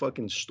about the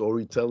fucking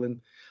storytelling?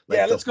 Like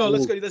yeah, let's go.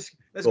 Let's go through this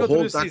the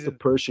whole Dr.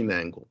 Pershing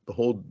angle. The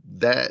whole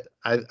that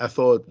I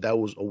thought that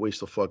was a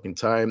waste of fucking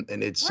time,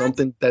 and it's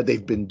something that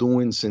they've been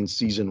doing since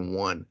season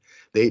 1.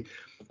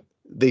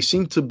 They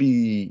seem to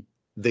be.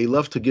 They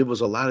love to give us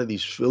a lot of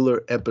these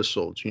filler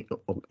episodes. You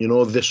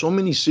know, there's so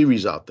many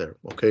series out there.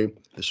 Okay,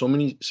 there's so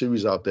many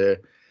series out there,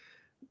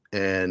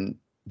 and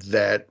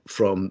that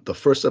from the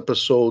first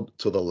episode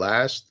to the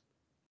last,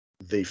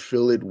 they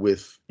fill it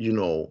with, you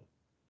know,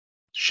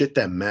 shit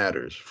that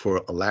matters,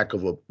 for a lack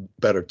of a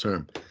better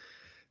term.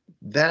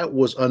 That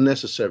was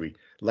unnecessary.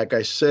 Like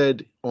I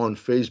said on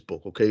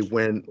Facebook, okay,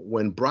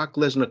 when Brock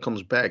Lesnar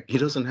comes back, he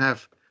doesn't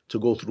have to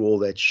go through all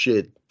that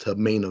shit to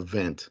main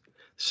event.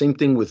 Same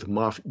thing with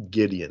Moff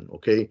Gideon,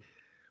 okay?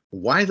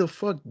 Why the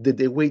fuck did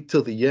they wait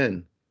till the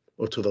end,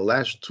 or to the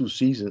last 2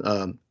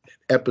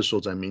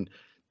 episodes, I mean,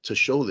 to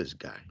show this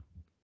guy?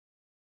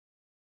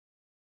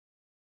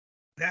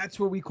 That's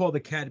what we call the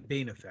Cad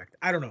Bane effect.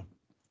 I don't know.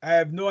 I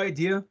have no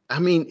idea. I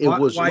mean, it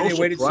was why no they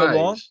waited so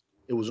long.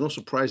 It was no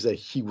surprise that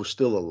he was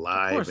still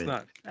alive. Of course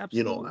not. Absolutely.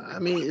 You know, I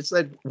mean, it's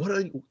like,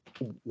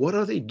 what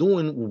are they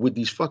doing with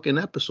these fucking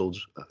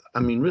episodes? I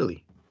mean,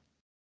 really.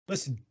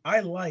 Listen,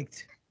 I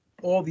liked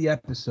all the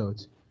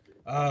episodes.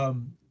 The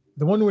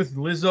one with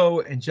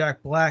Lizzo and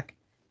Jack Black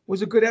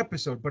was a good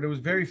episode, but it was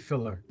very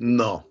filler.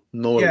 No,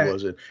 it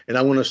wasn't. And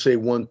I want to say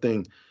one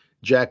thing.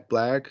 Jack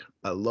Black,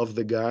 I love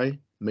the guy,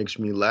 makes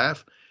me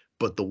laugh,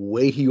 but the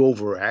way he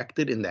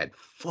overacted in that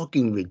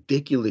fucking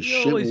ridiculous He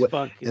shit always with,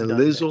 fucking and does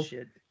that Lizzo,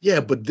 shit.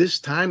 yeah, but this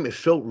time it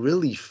felt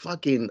really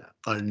fucking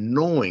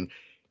annoying.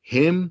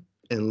 Him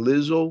and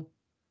Lizzo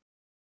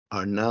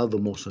are now the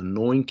most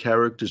annoying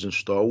characters in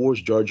Star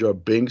Wars. Jar Jar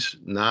Binks,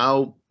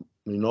 now,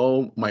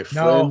 my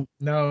friend,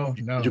 No.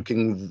 you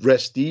can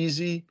rest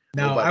easy.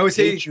 No, Nobody I would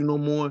say hates you no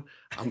more.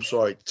 I'm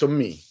sorry, to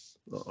me.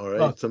 All right,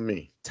 look, to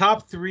me.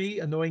 top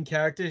 3 annoying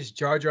characters.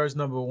 Jar Jar's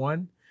number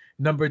 1.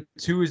 Number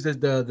 2 is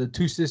the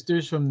 2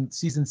 sisters from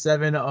season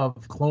 7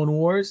 of Clone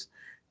Wars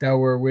that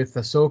were with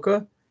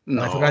Ahsoka.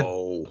 No. I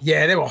forgot.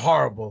 Yeah, they were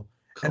horrible.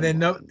 Come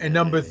and then on,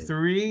 number man.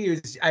 3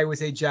 is, I would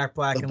say, Jack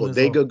Black The and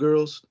Bodega Lizzo.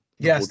 Girls.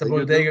 Yes, the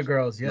Bodega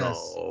Girls. Yes.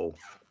 No.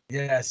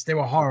 Yes, they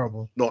were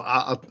horrible. No,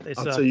 I'll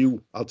tell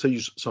you. I'll tell you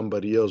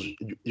somebody else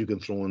you can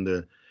throw in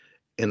there.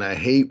 And I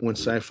hate when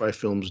sci-fi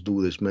films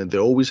do this, man.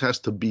 There always has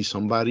to be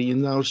somebody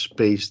in outer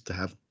space to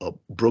have a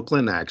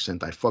Brooklyn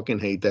accent. I fucking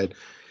hate that.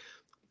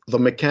 The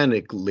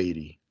mechanic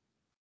lady.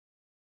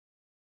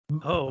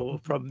 Oh,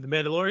 from The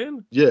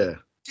Mandalorian? Yeah.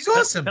 She's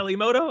awesome. Peli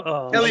Motto?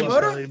 Oh, Peli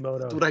Motto? Peli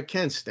Motto. Dude, I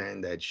can't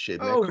stand that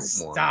shit, man. Oh, Come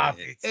stop on,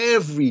 man. it.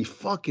 Every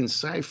fucking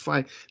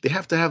sci-fi, they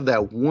have to have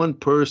that one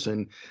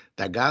person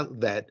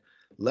that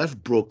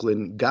left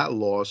Brooklyn, got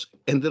lost,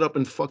 ended up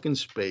in fucking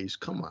space.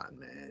 Come on,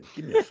 man.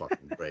 Give me a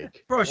fucking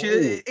break. Bro,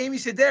 Amy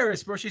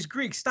Sedaris, bro. She's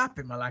Greek. Stop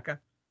it, Malaka.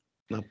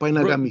 Brooklyn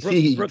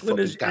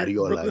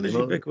is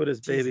ubiquitous,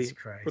 baby. Jesus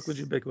Christ. Brooklyn's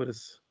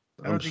ubiquitous.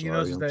 I don't think he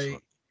knows that.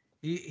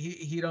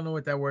 He don't know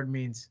what that word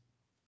means.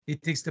 He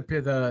thinks the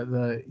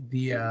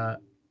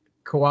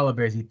koala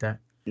bears eat that.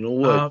 You know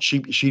what?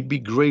 She'd be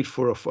great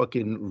for a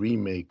fucking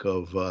remake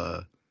of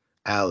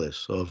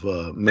Alice of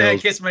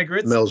Mel's, Kiss My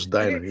Grits. Mel's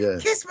Diner. Yeah.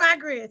 Kiss My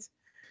Grits.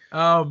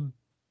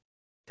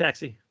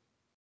 Taxi.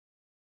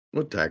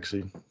 What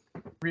Taxi?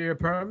 Rhea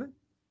Perlman.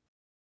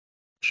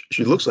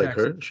 She looks like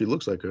her. She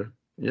looks like her.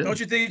 Yeah. Don't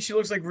you think she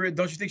looks like?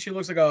 Don't you think she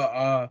looks like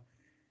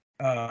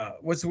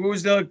what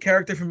was the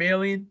character from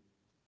Alien?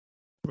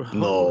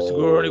 No.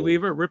 Sigourney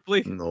Weaver,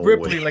 Ripley. No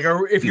Ripley, way. like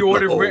if you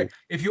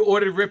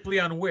ordered Ripley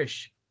on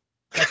Wish,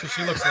 that's what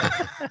she looks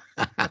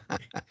like.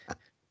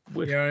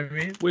 Wish, you know what I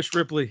mean? Wish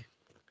Ripley.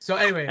 So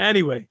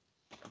anyway.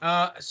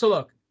 So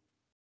look,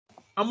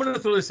 I'm gonna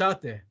throw this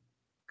out there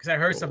because I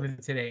heard something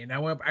today, and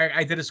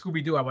I did a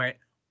Scooby Doo. I went,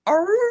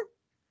 "Arr!"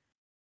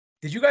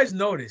 Did you guys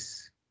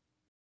notice?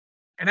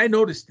 And I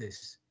noticed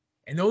this,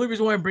 and the only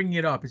reason why I'm bringing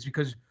it up is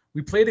because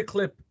we played a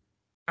clip.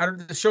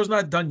 The show's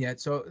not done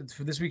yet, so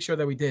for this week's show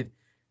that we did,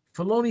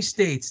 Filoni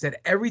states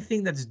that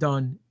everything that's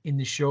done in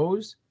the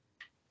shows,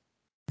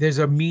 there's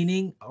a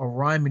meaning, a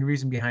rhyme, and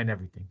reason behind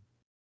everything.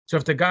 So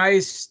if the guy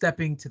is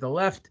stepping to the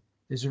left,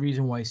 there's a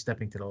reason why he's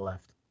stepping to the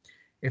left.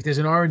 If there's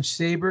an orange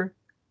saber,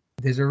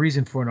 there's a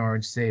reason for an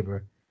orange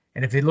saber.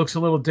 And if it looks a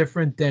little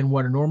different than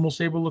what a normal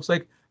saber looks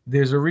like,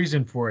 there's a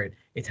reason for it.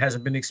 It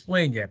hasn't been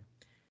explained yet.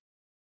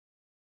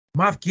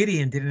 Moff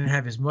Gideon didn't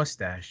have his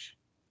mustache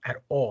at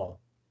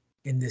all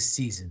in this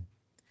season.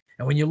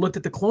 And when you looked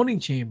at the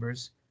cloning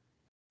chambers,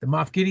 the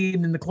Moff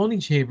Gideon in the cloning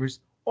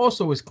chambers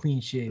also was clean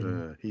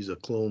shaven. He's a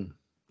clone.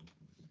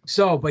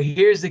 So, but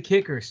here's the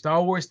kicker.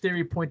 Star Wars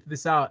Theory pointed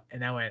this out,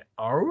 and I went,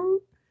 "Oh."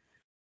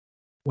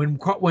 When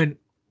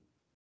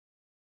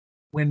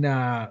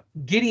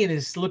Gideon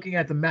is looking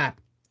at the map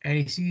and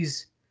he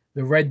sees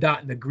the red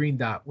dot and the green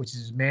dot, which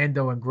is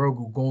Mando and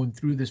Grogu going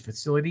through this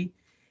facility,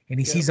 and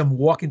he sees them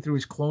walking through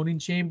his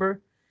cloning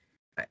chamber,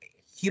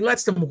 he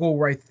lets them go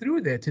right through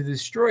there to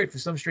destroy it for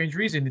some strange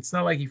reason. It's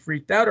not like he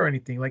freaked out or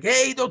anything. Like,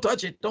 hey, don't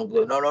touch it. Don't.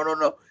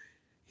 No.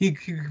 He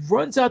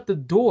runs out the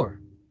door.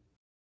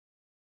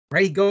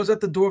 Right? He goes out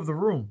the door of the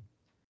room.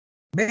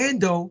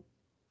 Mando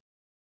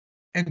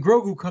and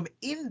Grogu come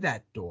in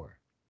that door.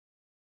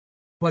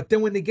 But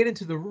then when they get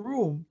into the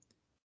room,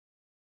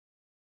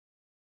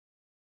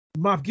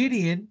 Moff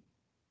Gideon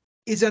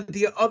is at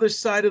the other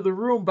side of the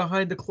room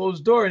behind the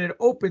closed door, and it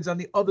opens on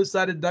the other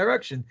side of the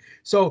direction.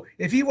 So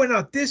if he went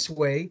out this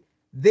way,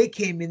 they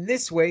came in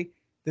this way,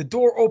 the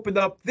door opened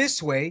up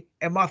this way,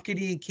 and Moff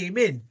Gideon came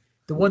in,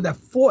 the one that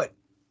fought.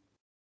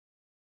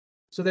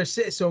 So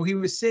he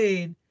was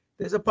saying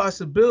there's a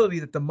possibility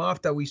that the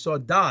Moff that we saw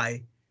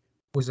die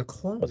was a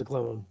clone. Was a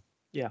clone.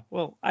 Yeah.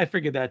 Well, I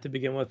figured that to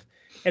begin with.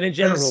 And in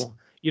general,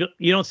 you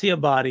don't see a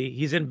body.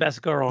 He's in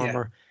Beskar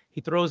armor. Yeah. He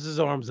throws his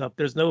arms up.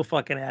 There's no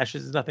fucking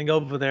ashes. There's nothing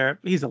over there.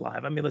 He's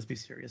alive. I mean, let's be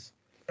serious.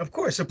 Of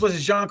course. And plus,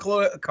 it's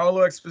Giancarlo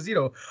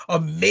Esposito.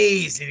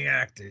 Amazing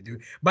actor,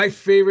 dude. My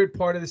favorite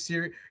part of the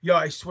series. Yo,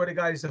 I swear to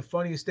God, it's the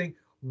funniest thing.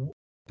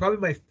 Probably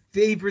my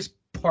favorite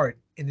part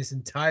in this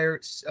entire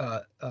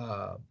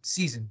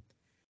season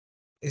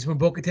is when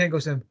Bo-Katan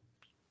goes to him,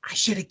 "I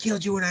should have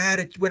killed you when I had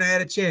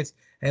a chance."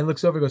 And he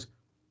looks over and goes,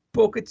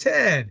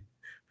 "Bo-Katan,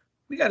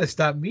 we got to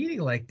stop meeting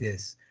like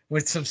this."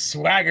 With some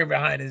swagger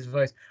behind his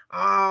voice.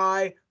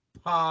 I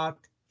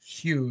popped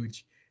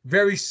huge.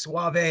 Very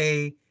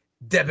suave,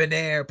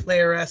 debonair,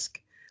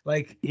 player-esque.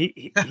 Like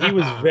he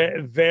was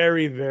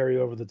very, very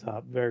over the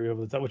top. Very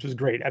over the top, which was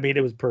great. I mean,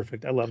 it was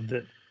perfect. I loved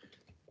it.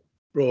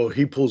 Bro,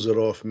 he pulls it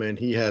off, man.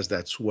 He has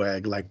that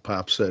swag, like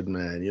Pop said,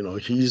 man. You know,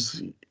 he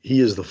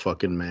is the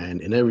fucking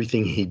man in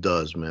everything he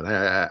does, man.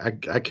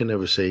 I can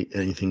never say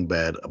anything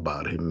bad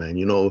about him, man.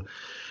 You know,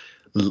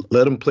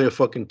 let him play a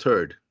fucking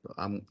turd.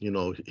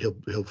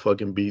 He'll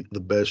fucking be the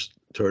best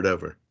turd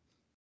ever.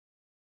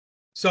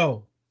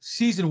 So,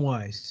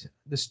 season-wise,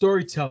 the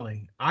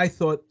storytelling. I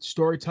thought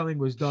storytelling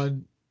was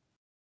done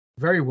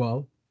very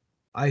well.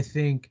 I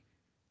think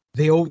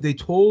they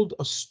told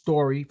a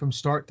story from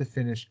start to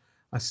finish,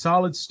 a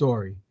solid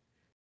story.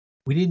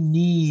 We didn't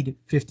need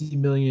 50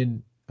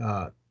 million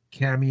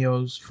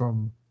cameos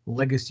from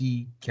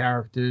legacy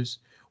characters.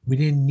 We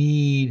didn't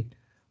need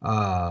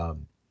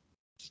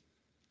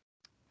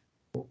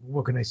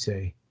what can I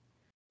say?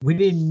 We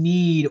didn't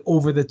need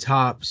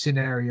over-the-top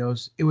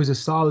scenarios. It was a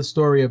solid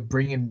story of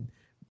bringing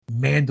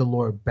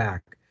Mandalore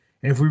back.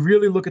 And if we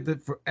really look at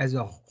as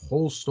a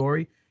whole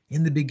story,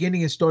 in the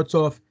beginning, it starts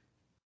off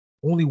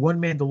only one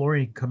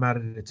Mandalorian can come out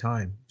at a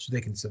time so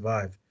they can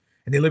survive.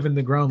 And they live in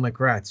the ground like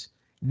rats.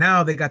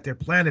 Now they got their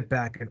planet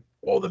back and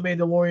all the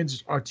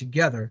Mandalorians are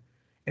together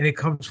and it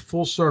comes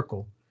full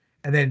circle.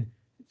 And then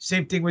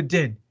same thing with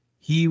Din.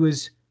 He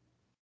was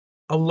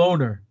a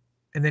loner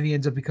and then he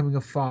ends up becoming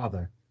a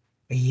father.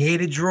 And he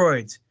hated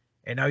droids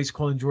and now he's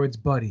calling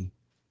droids buddy.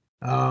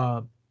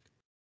 Carl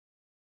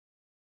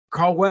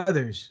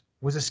Weathers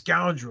was a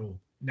scoundrel.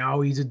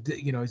 Now he's a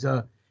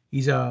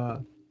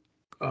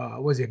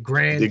was it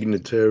grand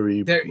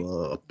dignitary,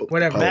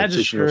 whatever,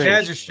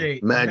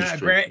 magistrate.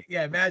 Magistrate.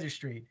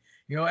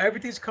 You know,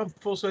 everything's come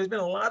full. So there's been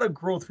a lot of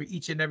growth for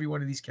each and every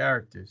one of these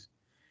characters.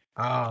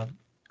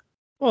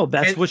 Well,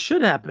 that's what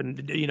should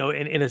happen. You know,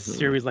 in a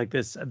series like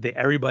this,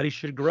 everybody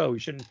should grow. You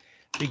shouldn't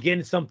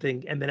begin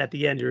something and then at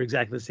the end you're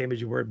exactly the same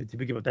as you were to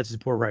begin with. That's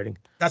just poor writing.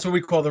 That's what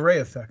we call the Ray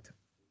effect.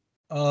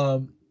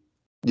 But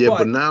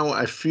now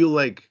I feel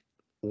like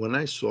when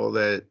I saw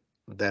that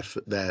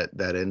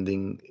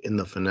ending in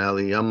the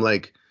finale, I'm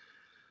like,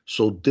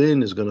 so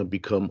Din is gonna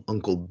become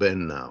Uncle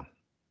Ben now.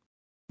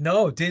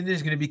 No, Din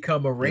is gonna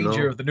become a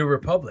Ranger of the New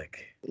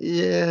Republic.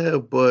 Yeah,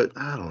 but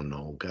I don't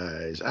know,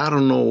 guys. I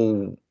don't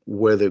know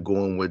where they're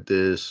going with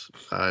this.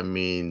 I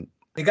mean,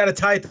 they gotta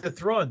tie it to the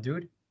Thrawn,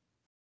 dude.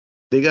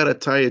 They gotta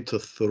tie it to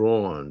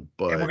Thrawn,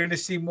 but and we're gonna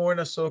see more in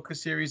Ahsoka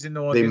series in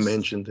August. They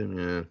mentioned him,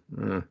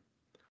 yeah.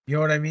 You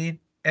know what I mean?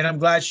 And I'm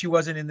glad she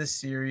wasn't in this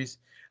series.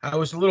 I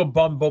was a little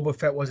bummed Boba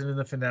Fett wasn't in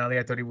the finale.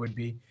 I thought he would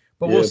be.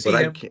 But we'll see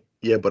him.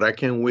 But I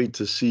can't wait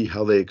to see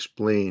how they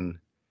explain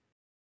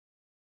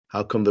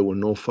how come there were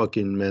no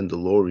fucking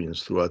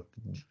Mandalorians throughout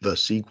the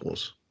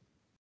sequels.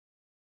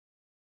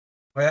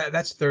 Well,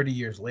 that's 30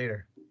 years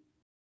later.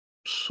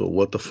 So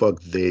what the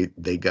fuck? They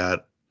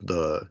got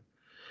the...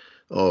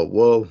 Oh,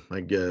 well,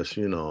 I guess,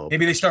 you know...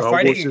 Maybe they start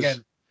fighting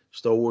again.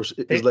 Star Wars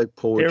is like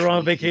poetry. They're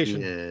on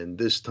vacation. And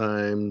this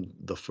time,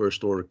 the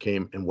First Order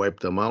came and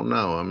wiped them out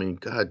now. I mean,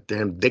 god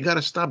damn, they got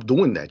to stop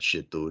doing that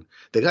shit, dude.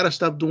 They got to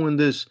stop doing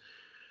this.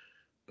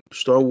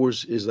 Star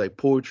Wars is like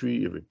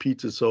poetry. It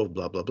repeats itself,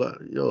 blah, blah, blah.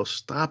 Yo,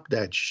 stop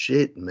that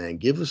shit, man.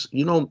 Give us,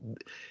 you know,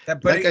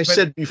 I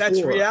said before.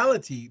 That's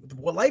reality.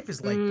 What life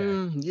is like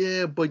that.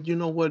 Yeah, but you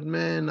know what,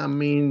 man? I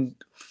mean,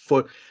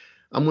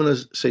 I'm going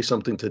to say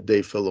something to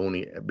Dave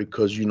Filoni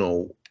because, you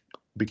know,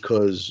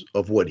 because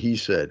of what he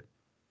said.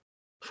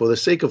 For the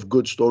sake of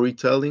good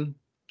storytelling,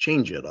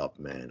 change it up,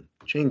 man.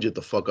 Change it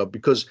the fuck up.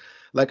 Because,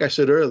 like I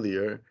said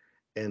earlier,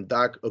 and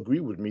Doc agreed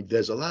with me,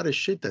 there's a lot of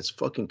shit that's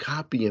fucking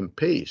copy and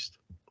paste.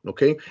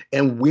 Okay?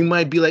 And we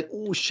might be like,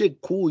 oh,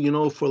 shit, cool, you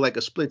know, for like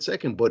a split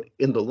second. But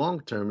in the long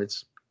term,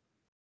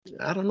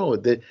 I don't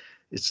know.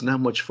 It's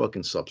not much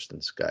fucking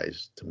substance,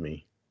 guys, to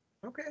me.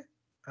 Okay.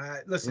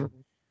 Listen,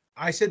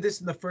 I said this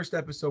in the first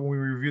episode when we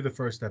reviewed the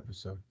first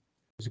episode.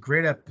 It was a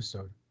great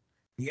episode.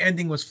 The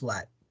ending was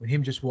flat with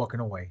him just walking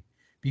away.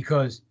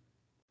 Because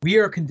we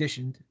are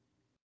conditioned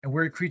and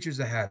we're creatures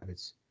of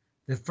habits.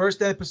 The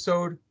first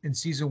episode in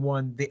season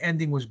 1, the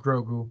ending was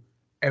Grogu.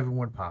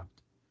 Everyone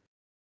popped.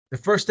 The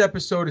first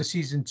episode of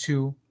season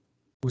 2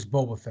 was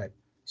Boba Fett.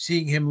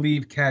 Seeing him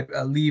leave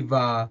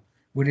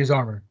with his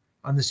armor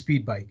on the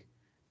speed bike.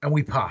 And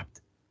we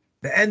popped.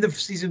 The end of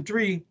season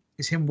 3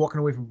 is him walking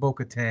away from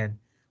Bo-Katan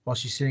while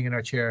she's sitting in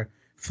her chair,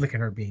 flicking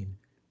her bean.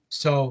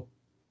 So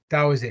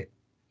that was it.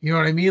 You know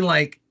what I mean?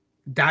 Like,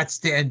 that's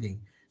the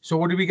ending. So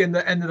what do we get in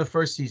the end of the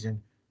first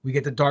season? We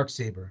get the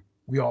Darksaber.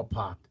 We all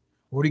popped.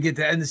 What do we get at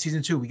the end of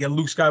season 2? We get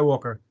Luke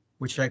Skywalker,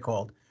 which I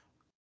called.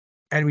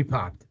 And we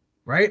popped,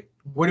 right?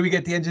 What do we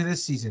get at the end of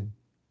this season?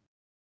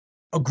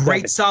 A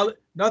great solid,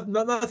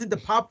 nothing to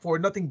pop for,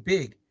 nothing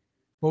big.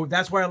 But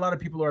that's why a lot of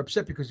people are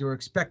upset because they were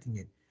expecting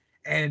it.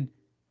 And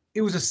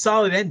it was a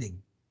solid ending.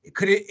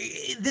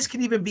 This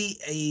could even be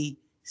a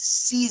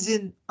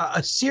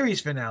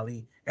series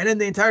finale, and then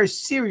the entire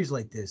series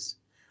like this.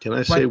 Can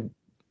I say...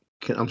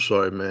 I'm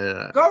sorry,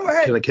 man. Go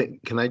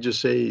ahead. Can I just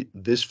say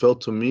this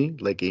felt to me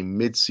like a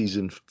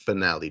mid-season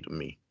finale to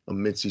me, a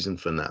mid-season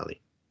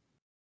finale.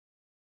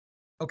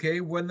 Okay,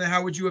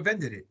 how would you have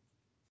ended it?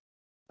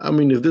 I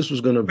mean, if this was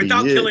gonna be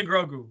without killing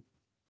Grogu.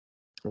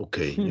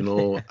 Okay,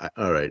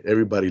 all right.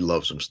 Everybody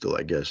loves him still,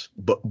 I guess,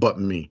 but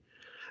me.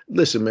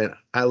 Listen, man,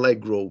 I like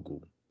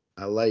Grogu.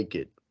 I like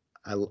it.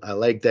 I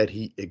like that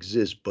he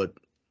exists, but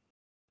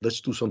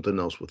let's do something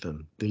else with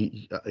him.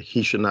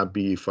 He should not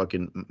be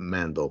fucking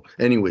Mando.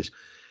 Anyways,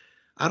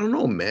 I don't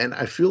know, man.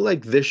 I feel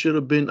like there should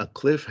have been a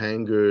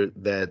cliffhanger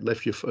that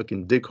left your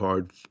fucking dick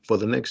hard for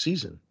the next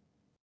season.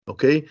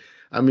 Okay?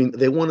 I mean,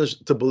 they want us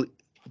to believe.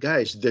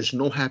 Guys, there's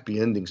no happy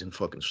endings in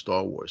fucking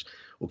Star Wars.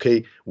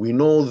 Okay? We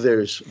know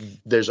there's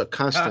a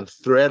constant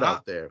threat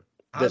out there.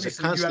 There's a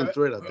constant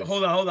threat out there.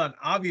 Hold on.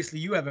 Obviously,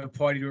 you haven't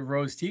partied with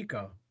Rose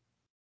Tico.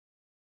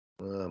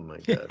 Oh my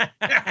God.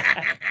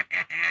 That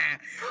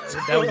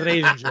was an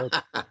Asian joke.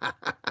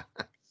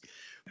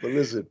 But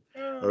listen,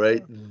 all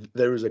right,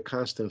 there is a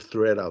constant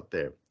threat out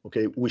there.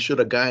 Okay, we should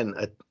have gotten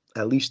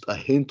at least a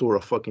hint or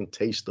a fucking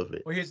taste of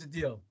it. Well, here's the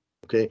deal.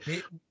 Okay,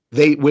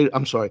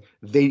 I'm sorry.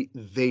 They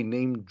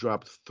name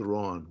dropped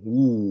Thrawn.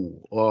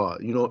 Ooh,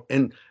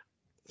 and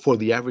for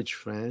the average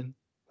fan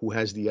who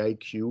has the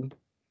IQ,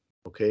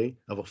 okay,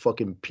 of a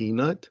fucking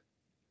peanut,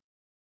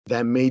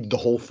 that made the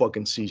whole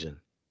fucking season.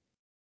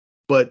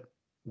 But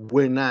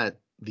we're not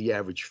the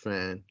average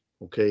fan,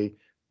 okay?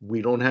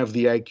 We don't have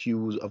the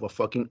IQs of a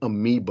fucking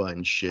amoeba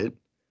and shit,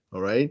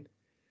 all right?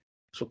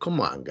 So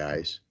come on,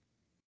 guys.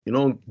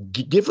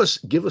 Give us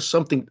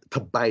something to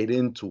bite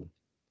into.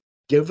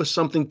 Give us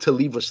something to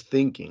leave us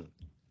thinking.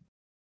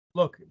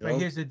 Look, but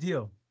here's the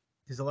deal.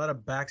 There's a lot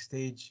of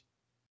backstage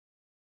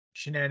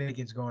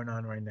shenanigans going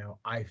on right now,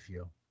 I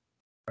feel.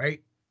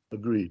 Right?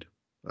 Agreed.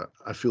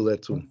 I feel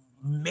that too.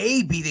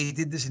 Maybe they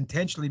did this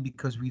intentionally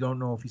because we don't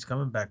know if he's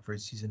coming back for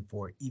season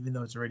 4, even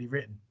though it's already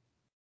written.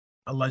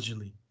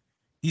 Allegedly.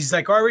 He's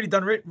like already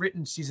done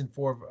written season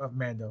 4 of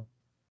Mando.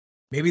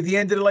 Maybe they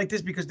ended it like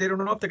this because they don't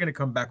know if they're going to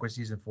come back with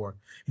season 4.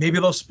 Maybe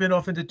they'll spin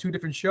off into 2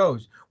 different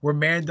shows where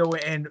Mando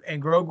and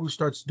Grogu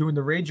starts doing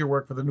the Ranger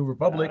work for the New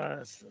Republic. I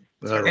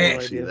don't want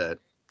to see that.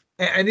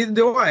 And neither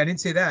do I. I didn't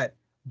say that.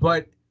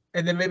 But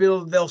and then maybe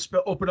they'll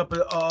open up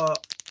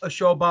a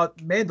show about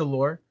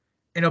Mandalore,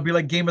 and it'll be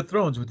like Game of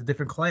Thrones with the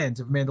different clans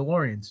of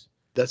Mandalorians.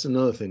 That's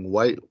another thing.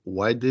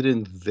 Why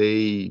didn't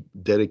they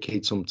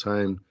dedicate some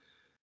time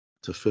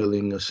to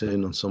filling us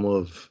in on some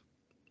of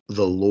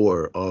the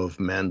lore of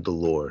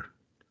Mandalore?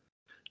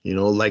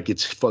 Like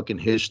its fucking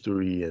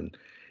history and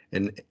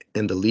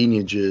the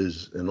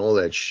lineages and all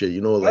that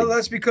shit. Well,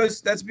 that's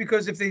because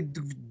if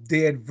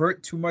they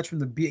advert too much from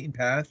the beaten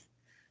path,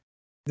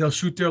 they'll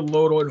shoot their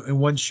load in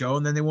one show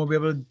and then they won't be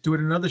able to do it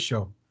in another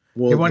show.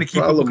 Well, they want to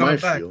keep people coming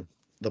back.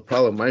 The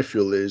problem I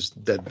feel is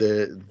that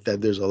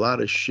there's a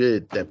lot of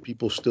shit that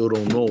people still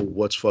don't know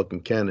what's fucking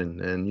canon.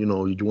 And you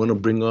want to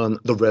bring on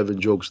the Revan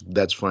jokes,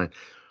 that's fine.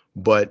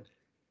 But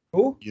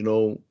who?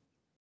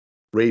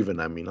 Raven,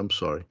 I mean, I'm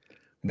sorry.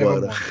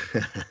 But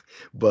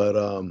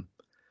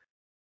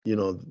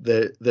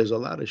there's a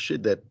lot of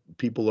shit that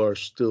people are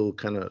still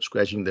kind of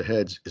scratching their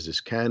heads. Is this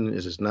canon?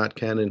 Is this not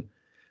canon?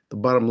 The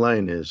bottom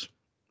line is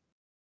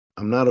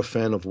I'm not a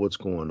fan of what's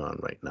going on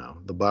right now.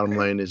 The bottom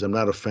line is I'm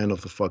not a fan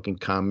of the fucking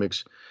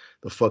comics,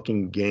 the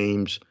fucking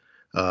games.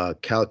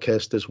 Cal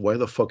Kestis, why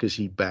the fuck is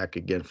he back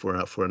again for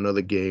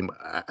another game?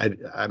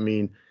 I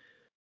mean,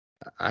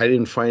 I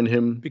didn't find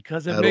him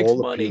because it makes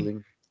money.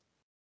 Appealing.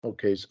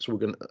 Okay, so we're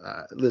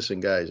gonna listen,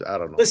 guys. I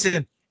don't know.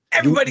 Listen,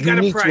 everybody got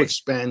a price. You need to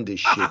expand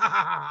this shit.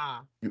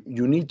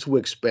 you need to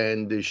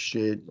expand this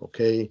shit.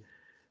 Okay,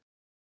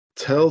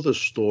 tell the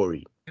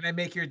story. Can I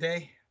make your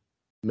day?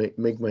 Make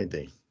my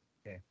day.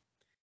 Okay.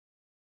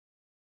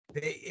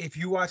 If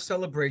you watch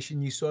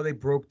Celebration, you saw they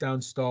broke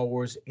down Star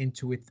Wars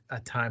into a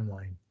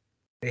timeline.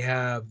 They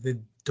have the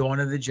Dawn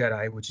of the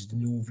Jedi, which is the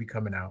new movie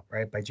coming out,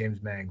 right, by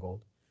James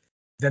Mangold.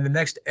 Then the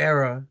next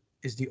era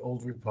is the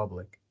Old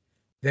Republic.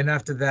 Then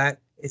after that,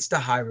 it's the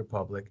High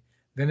Republic.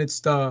 Then it's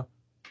the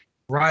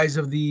rise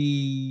of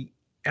the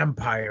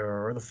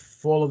Empire or the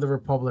fall of the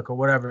Republic or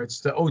whatever.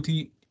 It's the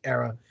OT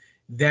era.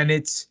 Then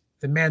it's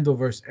the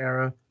Mandoverse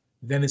era.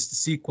 Then it's the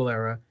sequel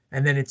era.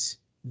 And then it's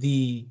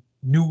the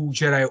new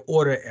Jedi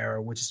Order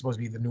era, which is supposed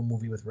to be the new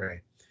movie with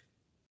Rey.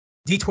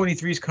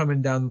 D23 is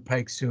coming down the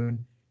pike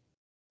soon.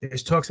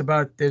 There's talks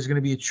about there's going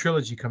to be a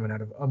trilogy coming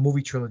out of a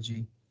movie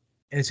trilogy,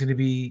 and it's going to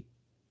be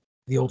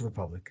the Old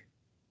Republic.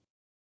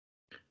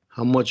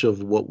 How much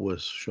of what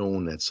was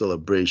shown at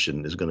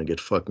Celebration is going to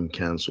get fucking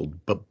canceled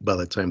by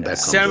the time that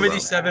comes around?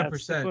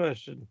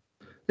 77%.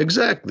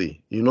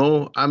 Exactly.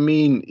 I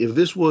mean, if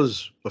this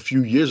was a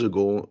few years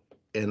ago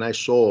and I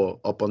saw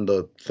up on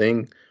the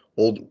thing,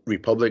 Old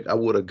Republic, I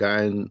would have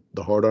gotten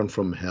the hard on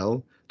from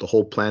hell. The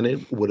whole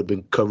planet would have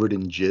been covered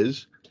in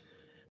jizz.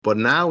 But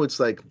now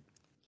it's like,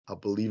 I'll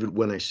believe it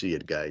when I see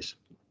it, guys.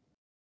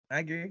 I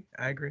agree.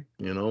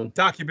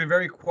 Doc, you've been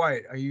very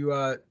quiet. Are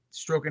you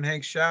stroking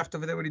Hank's shaft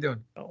over there? What are you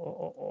doing?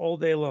 All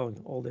day long.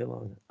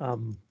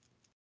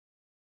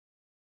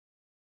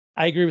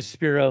 I agree with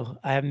Spiro.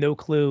 I have no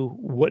clue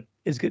what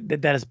is good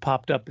that has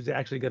popped up is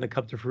actually going to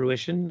come to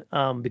fruition.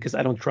 Because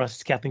I don't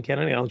trust Captain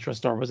Kennedy. I don't trust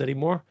Star Wars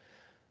anymore.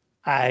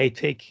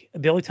 The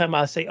only time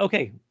I say,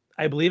 okay,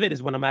 I believe it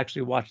is when I'm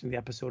actually watching the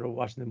episode or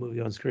watching the movie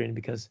on screen,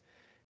 because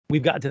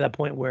we've gotten to that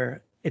point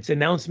where it's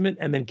announcement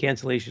and then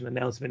cancellation,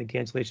 announcement and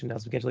cancellation,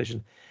 announcement,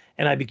 cancellation.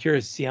 And I'd be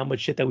curious to see how much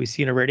shit that we've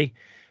seen already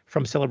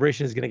from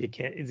Celebration is gonna get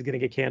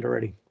canned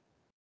already.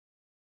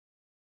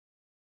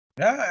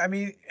 Yeah, I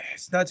mean,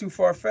 it's not too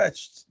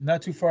far-fetched.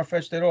 Not too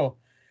far-fetched at all.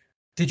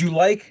 Did you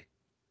like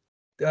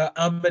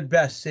Ahmed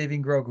Best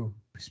saving Grogu,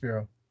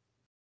 Spiro?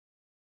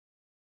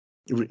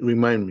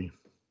 Remind me.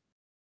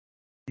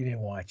 You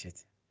didn't watch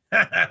it.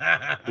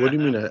 What do you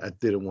mean I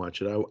didn't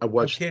watch it? I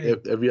watched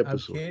every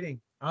episode. I'm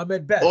kidding.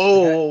 Ahmed Best. Yeah.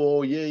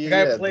 The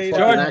guy played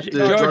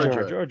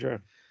Jar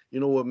Jar. You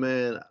know what,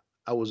 man?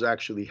 I was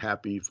actually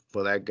happy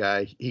for that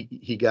guy.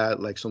 He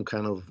got like some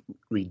kind of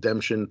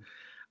redemption.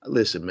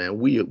 Listen,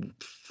 man,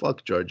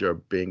 fuck Jar Jar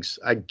Binks.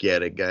 I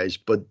get it, guys,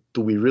 but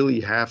do we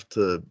really have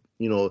to?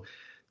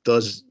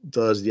 Does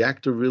the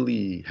actor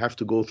really have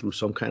to go through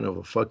some kind of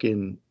a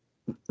fucking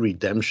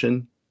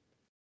redemption?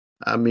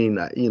 I mean,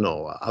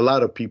 a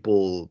lot of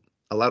people,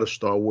 a lot of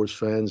Star Wars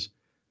fans,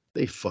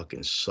 they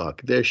fucking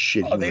suck. They're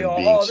shit human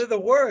beings. They're the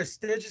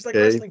worst. They're just like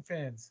wrestling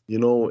fans.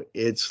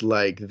 It's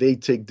like they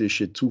take this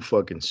shit too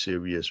fucking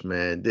serious,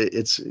 man.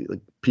 It's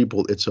like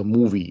people, it's a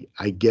movie.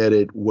 I get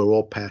it. We're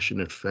all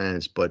passionate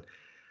fans, but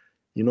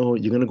you're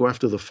gonna go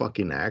after the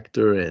fucking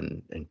actor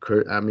and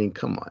Kurt. I mean,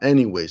 come on.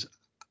 Anyways,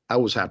 I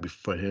was happy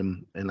for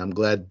him, and I'm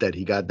glad that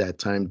he got that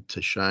time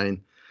to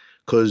shine,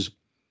 because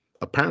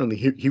apparently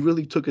he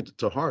really took it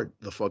to heart,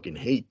 the fucking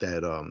hate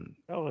that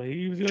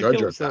he was gonna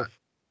kill himself.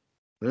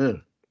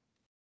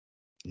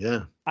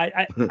 Yeah.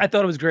 I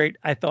thought it was great.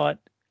 I thought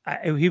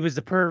he was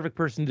the perfect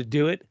person to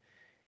do it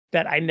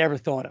that I never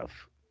thought of.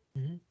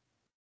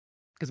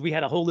 Because we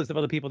had a whole list of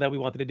other people that we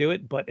wanted to do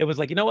it, but it was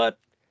like, you know what?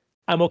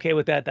 I'm okay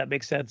with that. That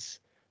makes sense.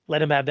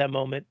 Let him have that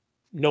moment.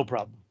 No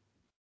problem.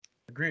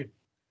 Agreed.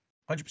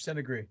 100%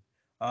 agree.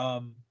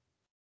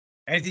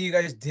 Anything you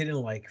guys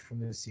didn't like from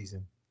this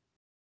season?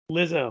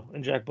 Lizzo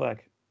and Jack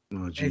Black.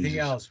 Oh, anything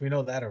else? We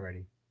know that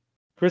already.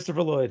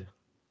 Christopher Lloyd.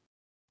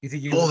 You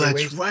think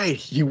that's right.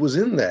 He was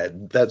in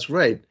that. That's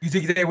right. You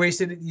think they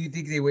wasted it? You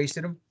think they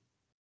wasted him?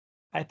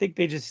 I think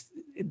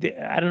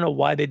I don't know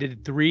why they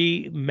did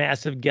 3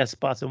 massive guest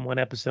spots in one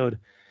episode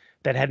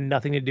that had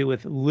nothing to do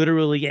with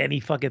literally any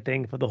fucking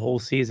thing for the whole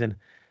season.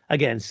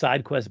 Again,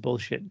 side quest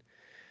bullshit.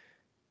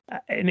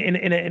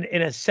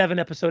 In a 7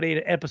 episode,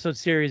 8 episode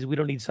series, we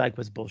don't need side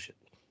quest bullshit.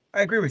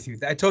 I agree with you.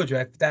 I told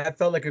you that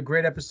felt like a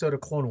great episode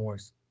of Clone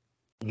Wars.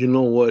 You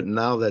know what?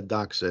 Now that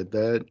Doc said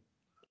that,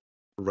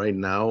 right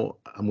now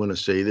I'm gonna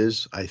say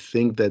this. I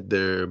think that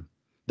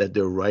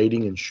they're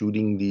writing and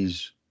shooting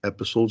these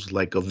episodes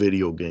like a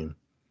video game.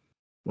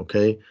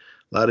 Okay,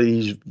 a lot of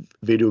these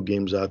video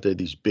games out there,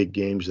 these big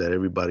games that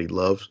everybody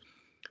loves,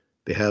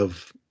 they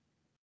have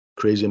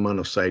crazy amount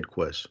of side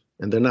quests,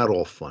 and they're not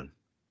all fun.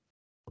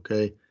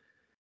 Okay,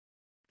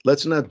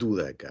 let's not do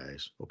that,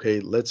 guys. Okay,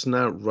 let's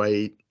not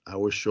write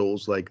our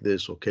shows like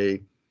this.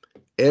 Okay,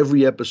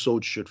 every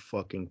episode should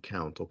fucking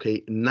count.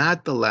 Okay,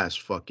 not the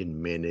last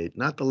fucking minute,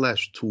 not the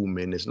last 2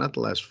 minutes, not the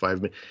last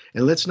 5 minutes,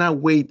 and let's not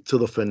wait till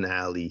the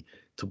finale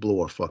to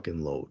blow our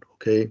fucking load.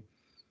 Okay,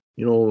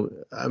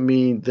 I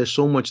mean, there's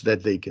so much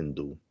that they can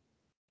do.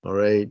 All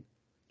right,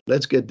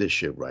 let's get this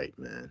shit right,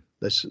 man.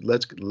 Let's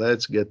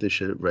get this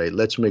shit right.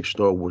 Let's make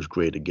Star Wars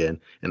great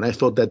again. And I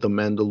thought that the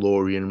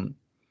Mandalorian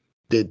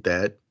did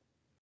that.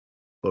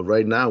 But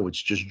right now,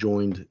 it's just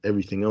joined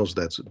everything else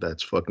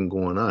that's fucking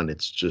going on.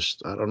 It's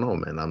just, I don't know,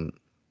 man.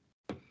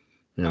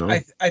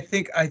 I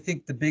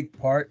think the big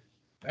part,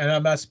 and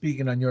I'm not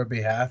speaking on your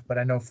behalf, but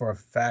I know for a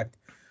fact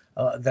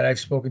that I've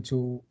spoken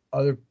to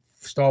other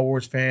Star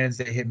Wars fans.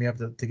 They hit me up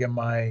to get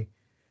my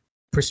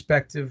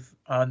perspective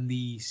on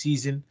the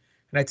season,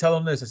 and I tell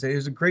them this: I say it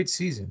was a great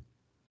season.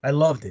 I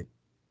loved it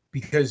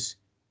because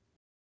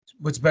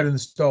what's better than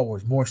Star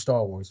Wars? More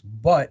Star Wars,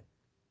 but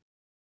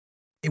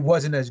it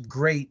wasn't as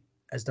great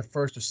as the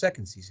first or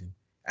second season.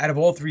 Out of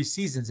all 3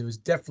 seasons, it was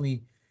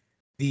definitely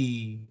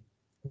the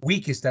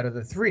weakest out of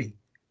the 3.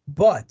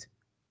 But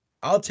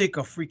I'll take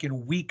a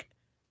freaking weak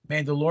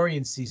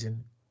Mandalorian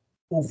season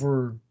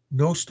over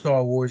no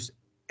Star Wars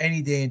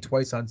any day and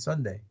twice on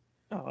Sunday.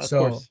 Oh, of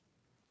course.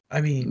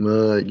 I mean,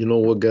 you know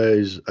what,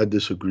 guys? I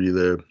disagree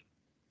there.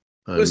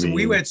 Listen,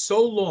 we went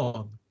so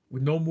long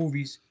with no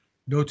movies,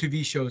 no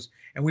TV shows,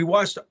 and we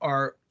watched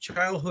our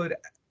childhood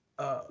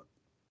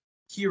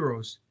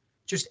heroes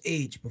just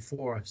age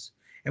before us.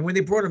 And when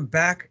they brought them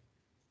back,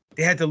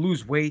 they had to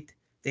lose weight.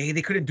 They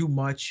couldn't do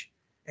much.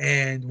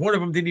 And one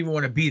of them didn't even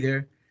want to be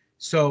there.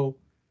 So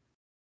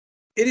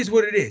it is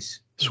what it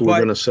is. So we're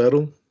going to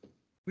settle?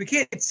 We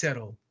can't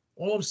settle.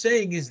 All I'm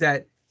saying is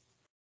that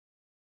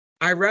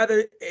I'd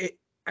rather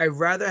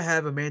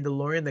have a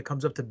Mandalorian that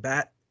comes up to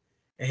bat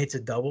and hits a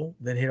double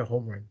than hit a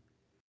home run.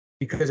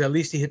 Because at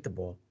least he hit the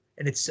ball.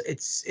 And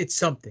it's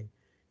something.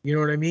 You know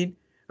what I mean?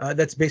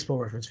 That's baseball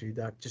reference for you,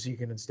 Doc, just so you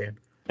can understand.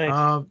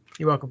 Thanks.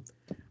 You're welcome.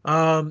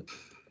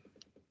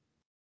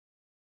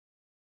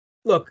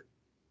 Look,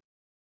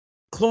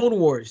 Clone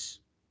Wars.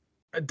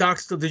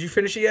 Doc, did you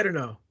finish it yet or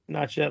no?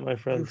 Not yet, my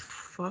friend. You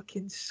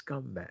fucking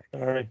scumbag.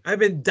 All right. I've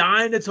been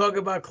dying to talk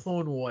about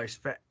Clone Wars.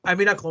 I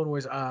mean, not Clone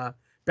Wars.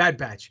 Bad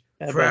Batch.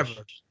 Bad Forever.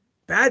 Batch.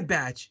 Bad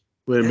Batch.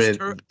 Wait a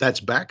minute. That's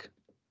back?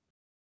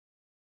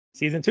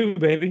 Season 2,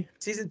 baby.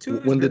 Season 2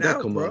 When did that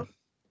out, come bro. on?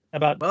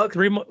 About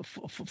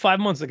 5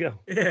 months ago.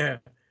 Yeah.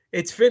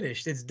 It's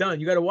finished. It's done.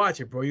 You got to watch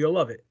it, bro. You'll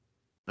love it.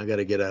 I got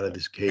to get out of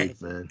this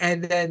cave, man.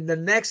 And then the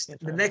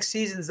next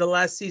season is the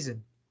last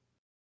season.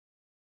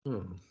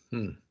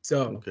 So,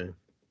 okay.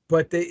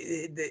 But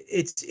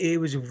it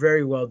was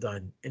very well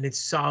done, and it's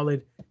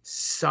solid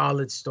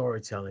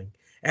storytelling.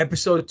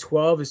 Episode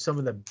 12 is some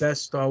of the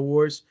best Star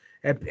Wars,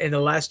 and the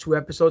last 2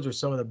 episodes were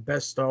some of the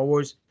best Star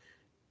Wars.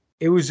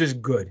 It was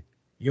just good.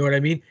 You know what I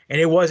mean? And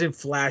it wasn't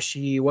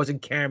flashy. It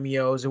wasn't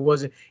cameos. It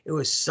was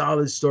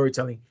solid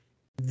storytelling.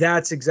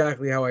 That's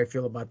exactly how I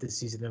feel about this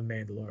season of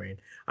Mandalorian.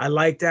 I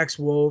like Dax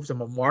Wolves.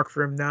 I'm a mark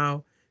for him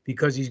now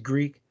because he's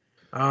Greek,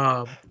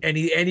 and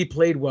he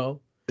played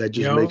well. That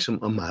just makes him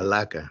a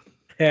malaka.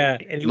 Yeah,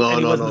 and he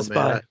wasn't a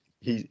spy. Man.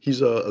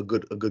 He's a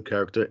good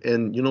character.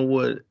 And you know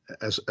what?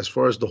 As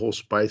far as the whole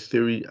spy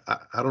theory,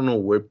 I don't know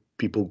where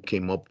people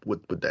came up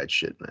with that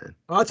shit, man.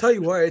 I'll tell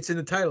you what. It's in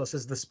the title. It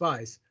says the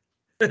spies.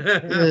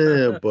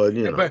 Yeah, but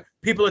but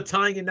people are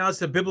tying it now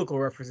to biblical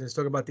references,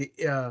 talking about the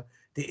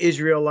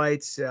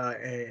Israelites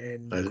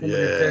and the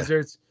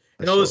deserts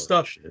and all this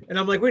stuff. Shit. And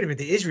I'm like, wait a minute,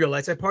 the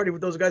Israelites? I partied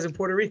with those guys in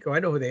Puerto Rico. I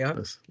know who they are.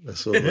 That's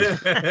so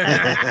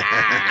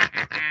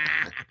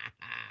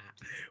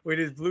with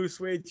his blue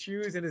suede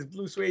shoes and his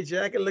blue suede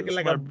jacket, looking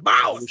like a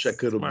boss. I wish I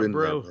could have been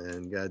there,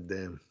 man.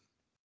 Goddamn.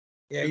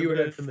 Yeah, you would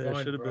have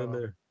fun. Should have been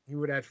there. You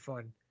would have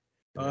fun.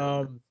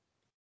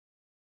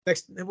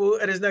 Next,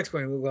 at his next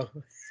point, we'll go.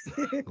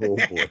 Oh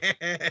boy.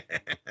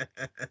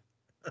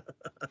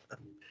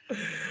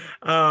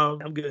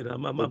 I'm good.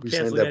 I'm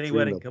canceling any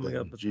wedding coming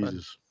up.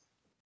 Jesus.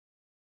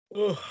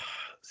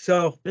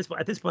 So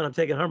at this point, I'm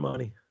taking her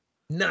money.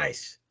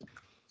 Nice.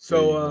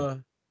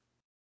 So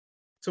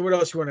so what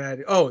else you want to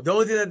add? Oh, the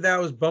only thing that I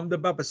was bummed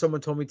about, but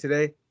someone told me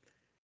today,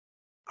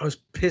 I was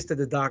pissed that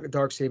the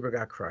dark saber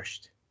got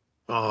crushed.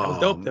 Oh, that was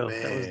dope, though.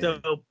 Man. That was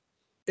dope.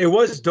 It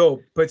was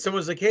dope, but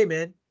someone's like, "Hey,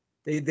 man,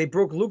 they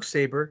broke Luke's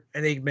saber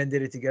and they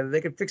mended it together.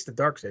 They could fix the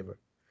dark saber."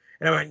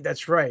 And I'm like,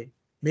 "That's right.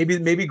 Maybe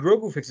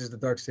Grogu fixes the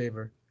dark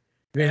saber."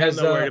 I mean, I'm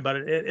not worried about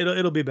it.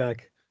 It'll be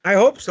back. I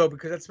hope so,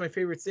 because that's my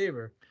favorite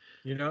saber.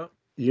 You know.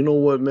 You know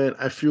what, man?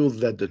 I feel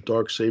that the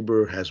dark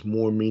saber has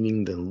more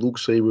meaning than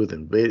Luke's saber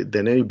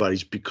than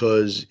anybody's,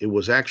 because it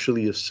was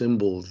actually a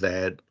symbol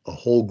that a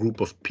whole group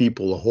of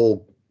people, a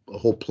whole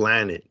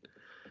planet,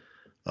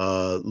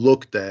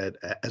 looked at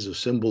as a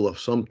symbol of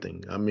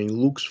something. I mean,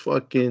 Luke's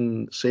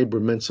fucking saber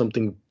meant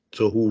something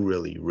to who,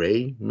 really?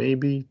 Rey,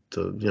 maybe?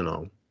 It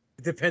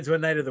depends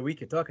what night of the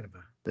week you're talking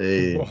about.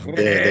 Hey,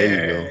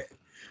 there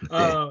you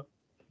go.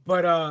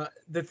 But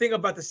the thing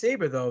about the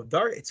saber, though,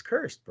 it's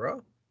cursed,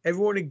 bro.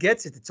 Everyone who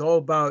gets it, it's all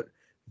about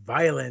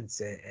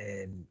violence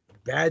and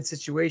bad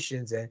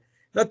situations, and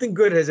nothing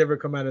good has ever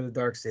come out of the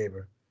dark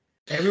saber.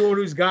 Everyone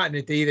who's gotten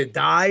it, they either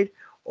died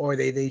or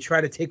they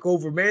try to take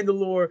over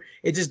Mandalore.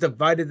 It just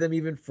divided them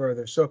even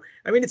further. So,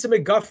 I mean, it's a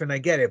MacGuffin, I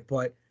get it,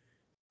 but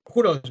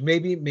who knows?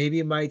 Maybe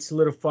it might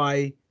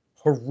solidify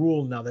her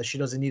rule now that she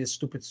doesn't need a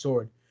stupid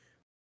sword.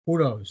 Who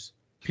knows?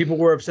 People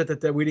were upset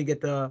that we didn't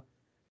get the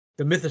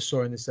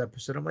mythosaur in this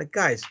episode. I'm like,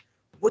 guys,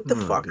 what the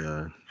fuck?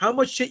 God. How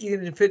much shit you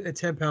gonna fit in a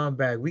 10-pound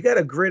bag? We got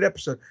a great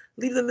episode.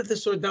 Leave the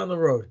mythosaur down the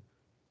road.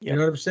 You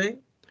know what I'm saying?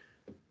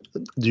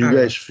 Do you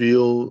guys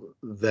feel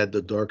that the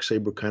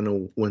darksaber kind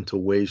of went to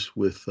waste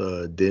with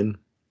Din?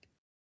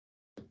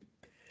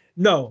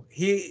 No,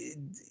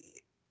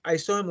 I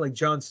saw him like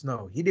Jon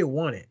Snow. He didn't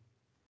want it.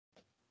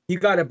 He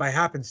got it by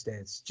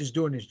happenstance, just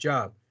doing his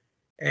job.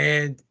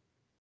 And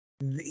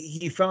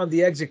he found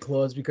the exit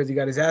clause because he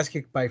got his ass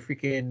kicked by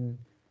freaking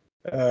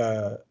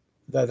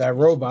that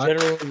robot.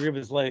 General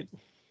Grievous Light.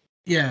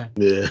 Yeah.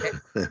 Yeah.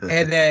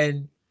 And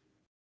then,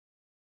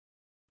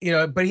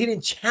 but he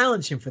didn't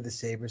challenge him for the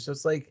saber. So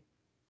it's like,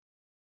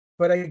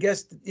 but I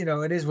guess,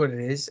 it is what it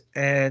is.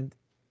 And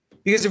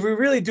because if we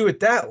really do it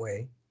that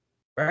way,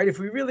 right? If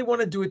we really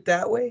want to do it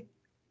that way,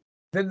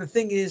 then the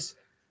thing is,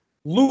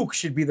 Luke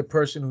should be the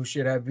person who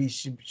should have the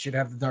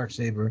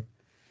darksaber,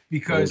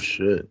 because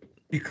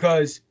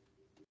because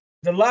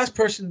the last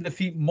person to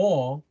defeat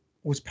Maul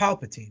was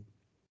Palpatine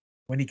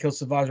when he killed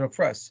Savage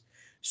Opress.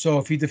 So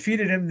if he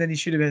defeated him, then he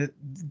should have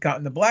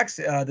gotten the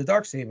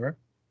darksaber.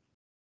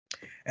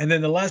 And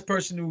then the last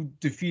person who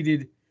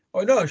defeated,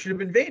 it should have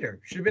been Vader.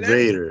 Should have been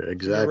Vader,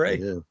 exactly. Right.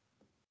 Yeah.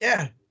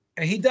 Yeah,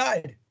 and he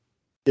died.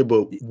 Yeah,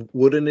 but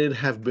wouldn't it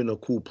have been a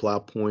cool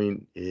plot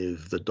point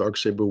if the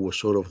darksaber was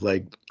sort of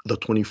like the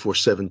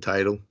 24/7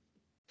 title?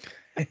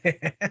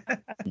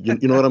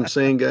 you know what I'm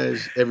saying,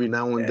 guys? Every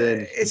now and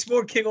then, it's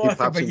more King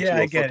Arthur, but yeah,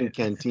 I get fucking it.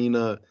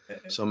 Cantina,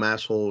 some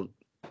asshole,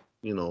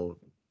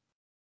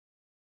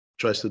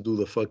 tries to do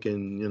the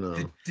fucking,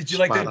 Did you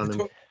like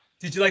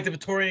the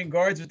Praetorian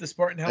Guards with the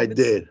Spartan helmets?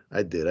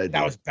 I did.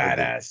 That was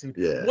badass, dude.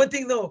 Yeah. One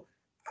thing though,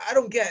 I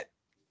don't get,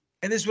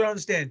 and this is what I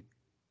understand.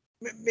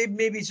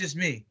 Maybe it's just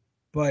me,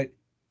 but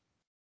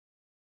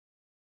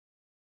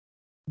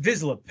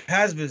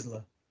Paz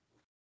Vizsla,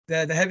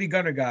 the heavy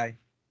gunner guy,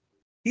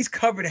 He's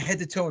covered head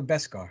to toe in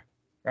Beskar,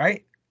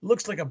 right?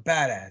 Looks like a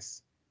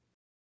badass.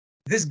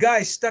 This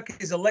guy stuck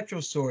his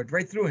electro sword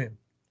right through him,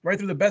 right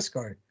through the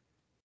Beskar.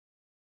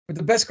 But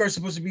the Beskar is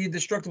supposed to be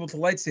indestructible to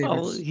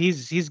lightsabers. Well,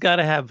 he's got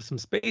to have some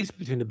space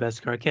between the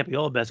Beskar. It can't be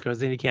all Beskars,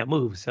 then he can't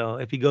move. So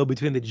if you go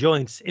between the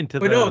joints into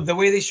but no, the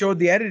way they showed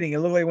the editing, it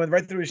looked like it went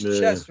right through his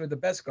chest with the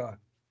Beskar.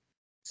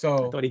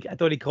 So I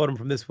thought he caught him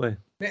from this way.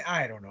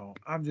 I don't know.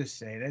 I'm just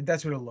saying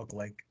that's what it looked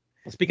like.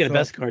 Well, speaking of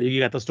Beskar, you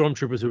got the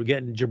stormtroopers who were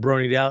getting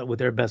jabronied out with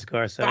their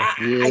Beskar. So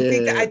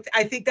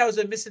I think that was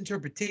a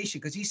misinterpretation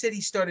because he said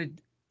he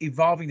started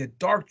evolving the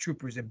dark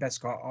troopers in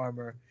Beskar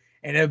armor,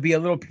 and it'll be a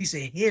little piece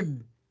of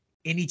him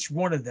in each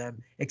one of them,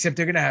 except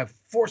they're gonna have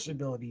force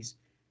abilities.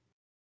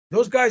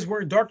 Those guys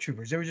weren't dark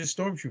troopers; they were just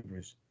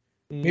stormtroopers.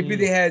 Maybe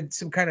they had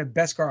some kind of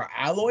Beskar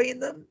alloy in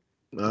them.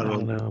 I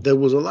don't know. There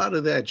was a lot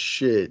of that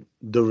shit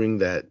during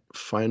that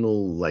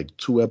final like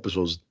 2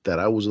 episodes that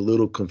I was a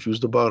little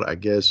confused about. I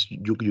guess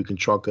you can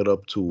chalk it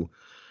up to,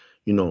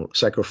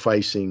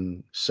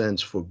 sacrificing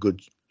sense for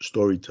good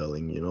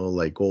storytelling.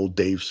 Like old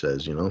Dave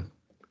says.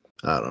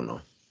 I don't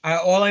know.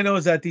 All I know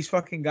is that these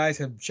fucking guys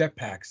have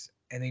jetpacks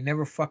and they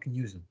never fucking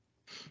use them.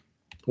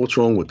 What's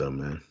wrong with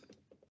them, man?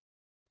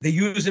 They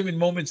use them in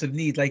moments of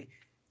need. Like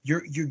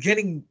you're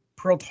getting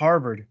Pearl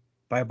Harbored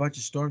by a bunch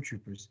of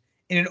stormtroopers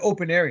in an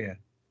open area.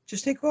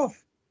 Just take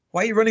off.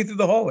 Why are you running through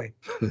the hallway?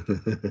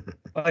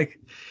 Like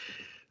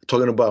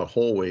talking about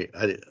hallway,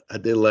 I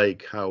did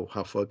like how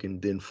fucking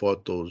Din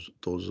fought those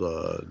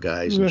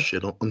guys and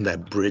shit on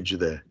that bridge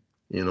there.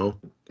 Yeah,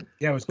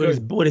 it was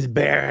good. With his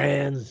bare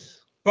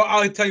hands. But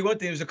I'll tell you one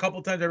thing. There was a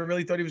couple times I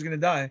really thought he was gonna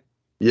die.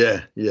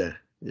 Yeah.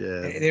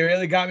 They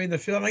really got me in the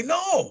field. I'm like,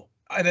 no.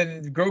 And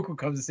then Grogu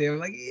comes to say, I'm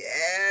like,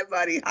 yeah,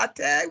 buddy, hot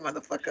tag,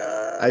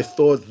 motherfucker. I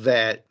thought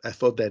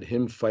that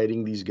him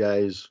fighting these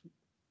guys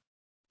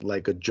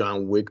like a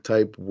John Wick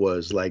type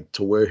was like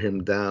to wear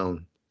him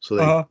down so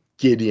that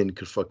Gideon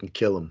could fucking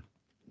kill him.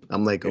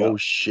 I'm like, oh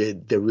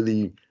shit, they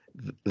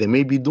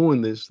may be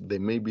doing this. They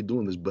may be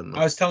doing this, but no.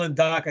 I was telling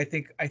Doc, I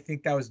think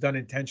that was done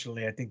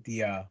intentionally. I think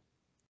the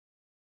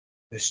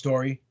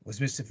story was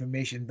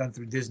misinformation done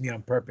through Disney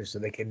on purpose so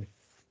they can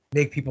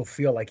make people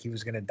feel like he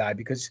was gonna die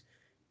because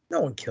no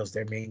one kills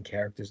their main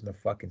characters in the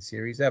fucking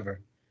series ever.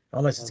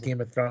 Unless it's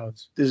Game of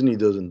Thrones. Disney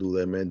doesn't do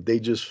that, man. They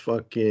just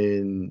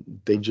fucking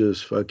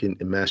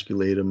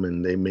emasculate them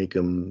and they make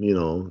them,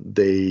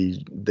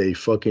 they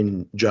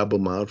fucking job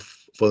them out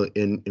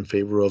in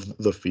favor of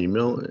the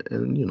female.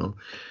 And,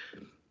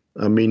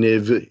 I mean,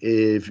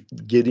 if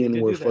Gideon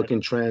were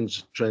fucking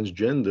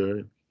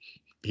transgender,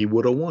 he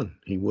would have won.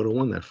 He would have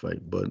won that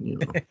fight, but,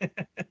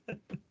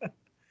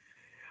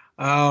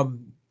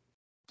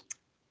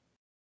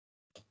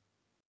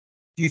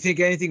 Do you think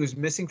anything was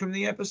missing from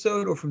the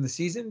episode or from the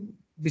season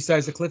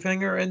besides the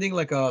cliffhanger ending,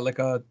 like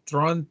a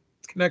Thrawn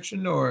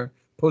connection or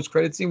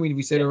post-credit scene?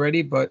 We said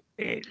already, but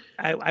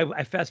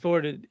I fast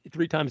forwarded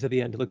 3 times at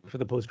the end to look for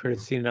the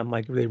post-credit scene, and I'm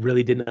like, they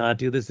really did not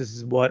do this. This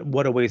is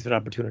what a wasted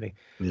opportunity.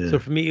 Yeah. So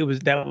for me, it was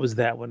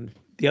that one.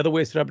 The other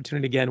wasted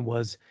opportunity again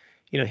was,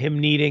 him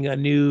needing a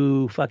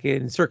new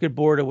fucking circuit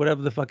board or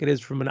whatever the fuck it is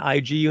from an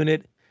IG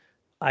unit.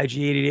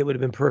 IG-88 would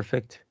have been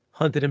perfect.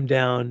 Hunted him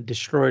down,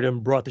 destroyed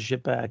him, brought the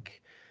ship back.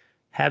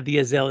 Have the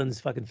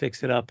Azellans fucking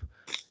fix it up.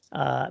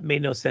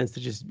 Made no sense to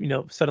just,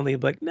 suddenly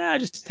be like, nah,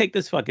 just take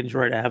this fucking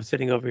droid I have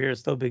sitting over here.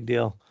 It's no big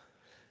deal.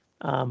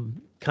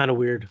 Kind of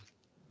weird.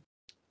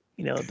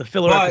 The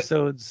filler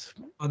episodes.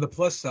 On the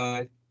plus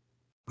side,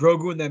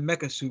 Grogu in that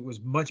mecha suit was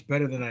much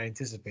better than I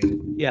anticipated.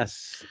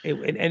 Yes.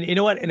 And you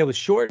know what? And it was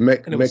short, and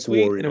it was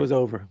sweet, warrior. And it was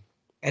over.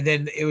 And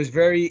then it was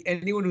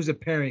anyone who's a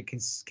parent can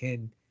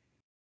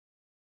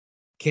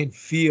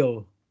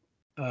feel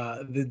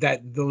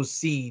that those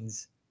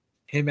scenes.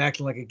 Him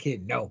acting like a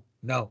kid. No.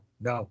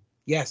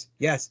 Yes.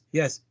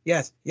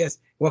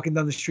 Walking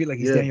down the street like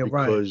he's Daniel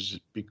Bryan.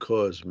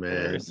 Because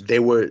man,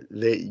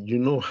 you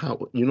know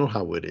how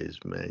it is,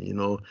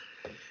 man.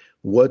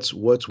 What's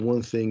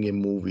one thing in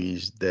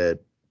movies that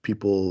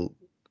people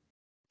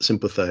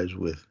sympathize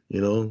with,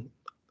 the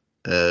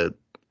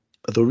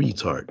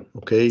retard,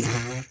 okay?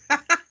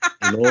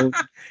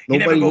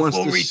 Nobody wants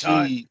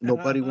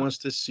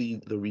to see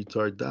the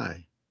retard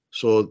die.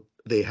 So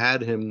they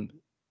had him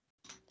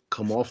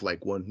come off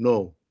like one.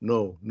 No.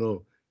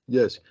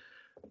 Yes.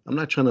 I'm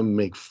not trying to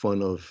make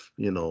fun of,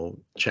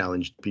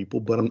 challenged people,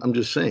 but I'm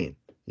just saying,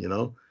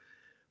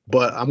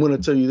 But I'm going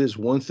to tell you this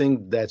one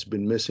thing that's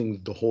been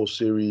missing the whole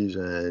series.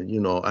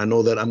 And, I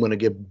know that I'm going to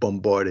get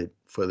bombarded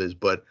for this,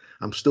 but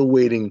I'm still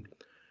waiting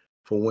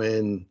for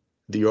when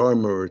the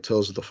armorer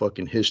tells the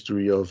fucking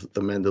history of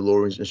the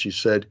Mandalorians. And she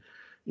said,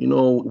 we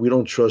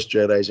don't trust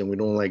Jedis and we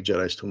don't like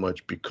Jedis too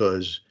much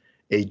because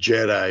a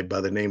Jedi by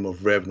the name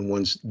of Revan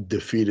once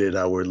defeated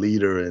our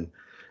leader, and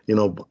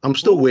I'm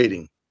still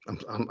waiting.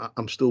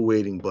 I'm still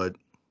waiting, but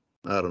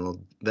I don't know.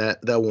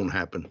 That won't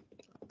happen,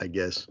 I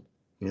guess.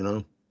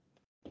 Wow.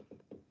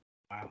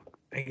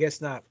 I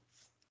guess not.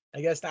 I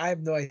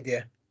have no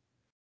idea.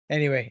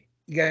 Anyway,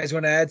 you guys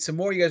want to add some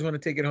more? You guys want to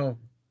take it home?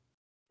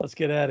 Let's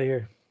get out of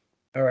here.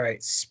 All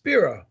right,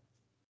 Spiro.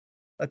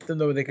 Let them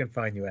know where they can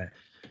find you at.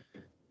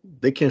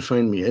 They can't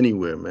find me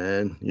anywhere,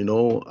 man. You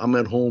know, I'm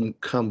at home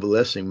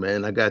convalescing,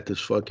 man. I got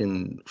this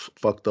fucking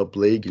fucked up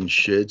leg and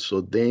shit,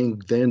 so they're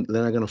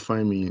not gonna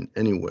find me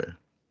anywhere.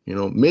 You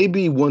know,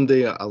 maybe one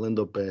day I'll end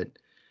up at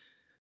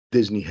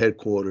Disney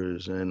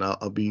headquarters and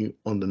I'll be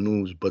on the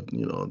news, but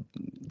you know,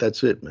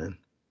 that's it, man.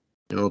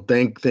 You know,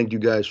 thank you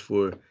guys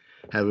for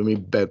having me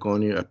back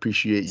on here. I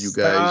appreciate you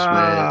guys,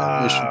 man.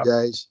 I miss you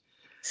guys.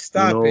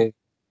 Stop it.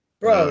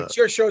 Bro, it's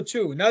your show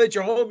too. Now that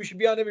you're home, you should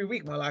be on every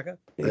week, Malaka.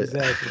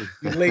 Exactly.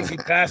 You lazy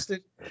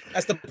bastard.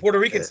 That's the Puerto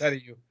Rican side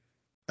of you.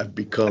 I've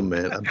become,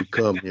 man.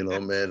 You know,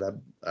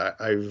 man.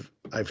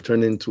 I've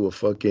turned into a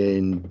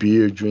fucking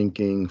beer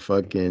drinking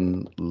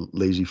fucking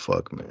lazy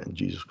fuck, man.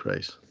 Jesus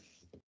Christ.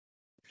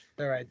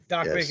 All right,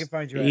 Doc, where can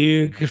find you at?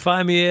 You can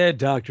find me at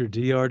Dr.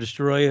 Dr.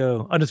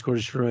 Destroyo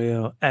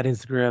 _Destroyo at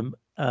Instagram,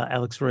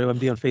 Alex Royo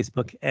MD on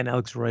Facebook, and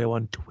Alex Royo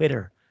on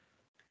Twitter.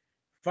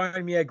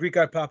 Find me at Greek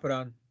God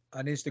Papadon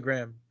on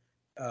Instagram,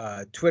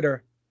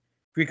 Twitter.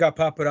 Greek God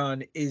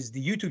Papadon is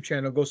the YouTube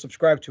channel. Go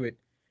subscribe to it.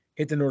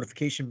 Hit the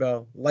notification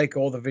bell. Like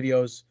all the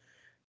videos.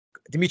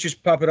 Demetrius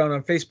Papadon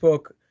on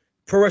Facebook.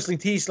 Pro Wrestling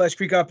T /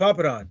 Greek God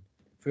Papadon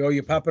for all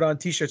your Papadon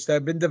t-shirts that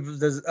have been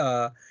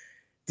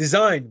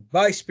designed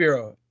by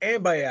Spiro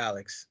and by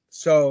Alex.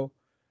 So,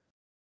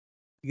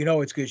 you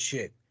know it's good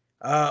shit.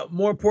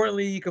 More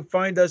importantly, you can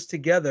find us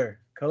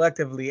together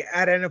collectively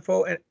at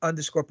nFo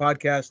 _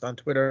 podcast on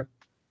Twitter.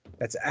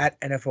 That's at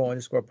nFo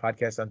 _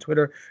 podcast on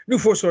Twitter. New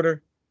Force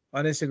Order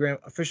on Instagram.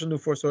 Official New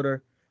Force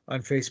Order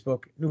on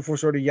Facebook.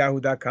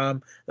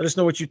 NewForceOrderYahoo.com. Let us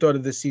know what you thought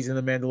of this season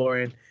of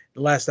Mandalorian,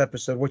 the last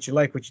episode, what you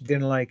like, what you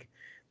didn't like.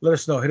 Let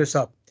us know. Hit us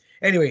up.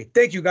 Anyway,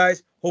 thank you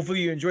guys.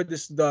 Hopefully you enjoyed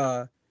this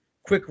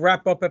quick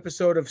wrap-up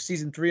episode of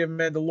Season 3 of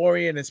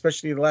Mandalorian,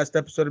 especially the last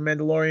episode of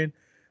Mandalorian.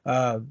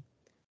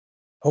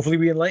 Hopefully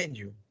we enlightened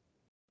you.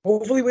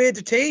 Hopefully we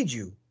entertained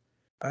you.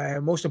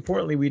 Most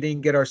importantly, we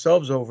didn't get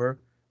ourselves over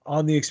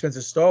on the expense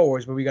of Star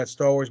Wars, but we got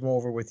Star Wars more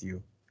over with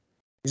you.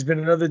 This has been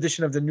another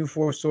edition of the New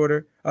Force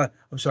Order. This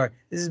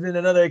has been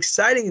another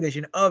exciting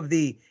edition of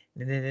the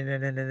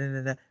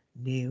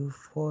New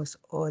Force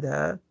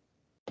Order.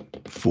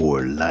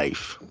 For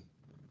life.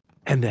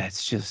 And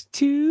that's just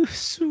too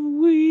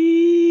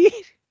sweet.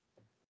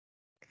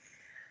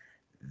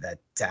 The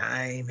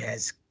time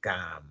has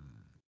come.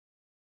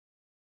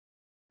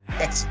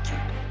 Execute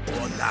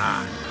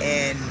Order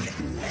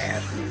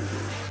nFo.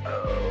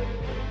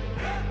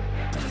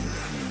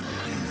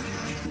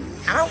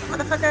 Out,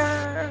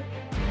 motherfucker!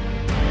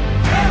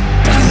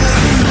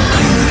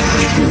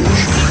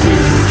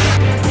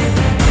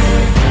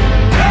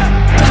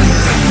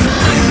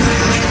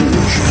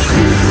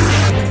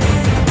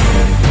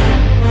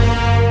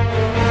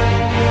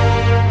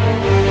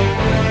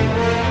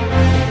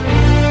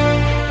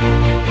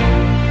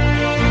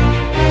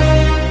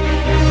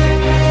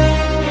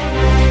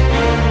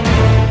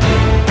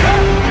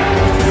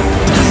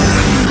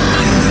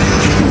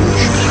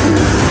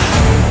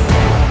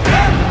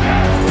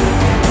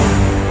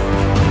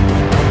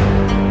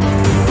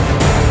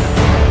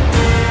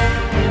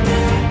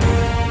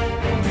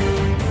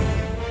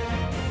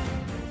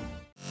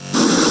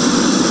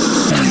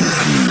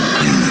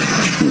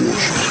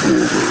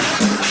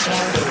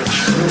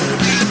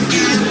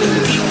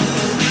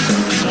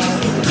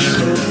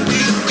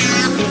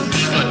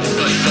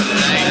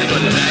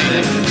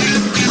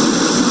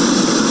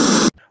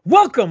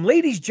 Welcome,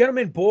 ladies,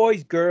 gentlemen,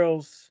 boys,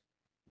 girls,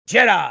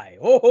 Jedi.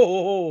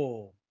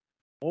 Oh,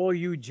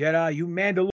 you Jedi, you Mandalorian.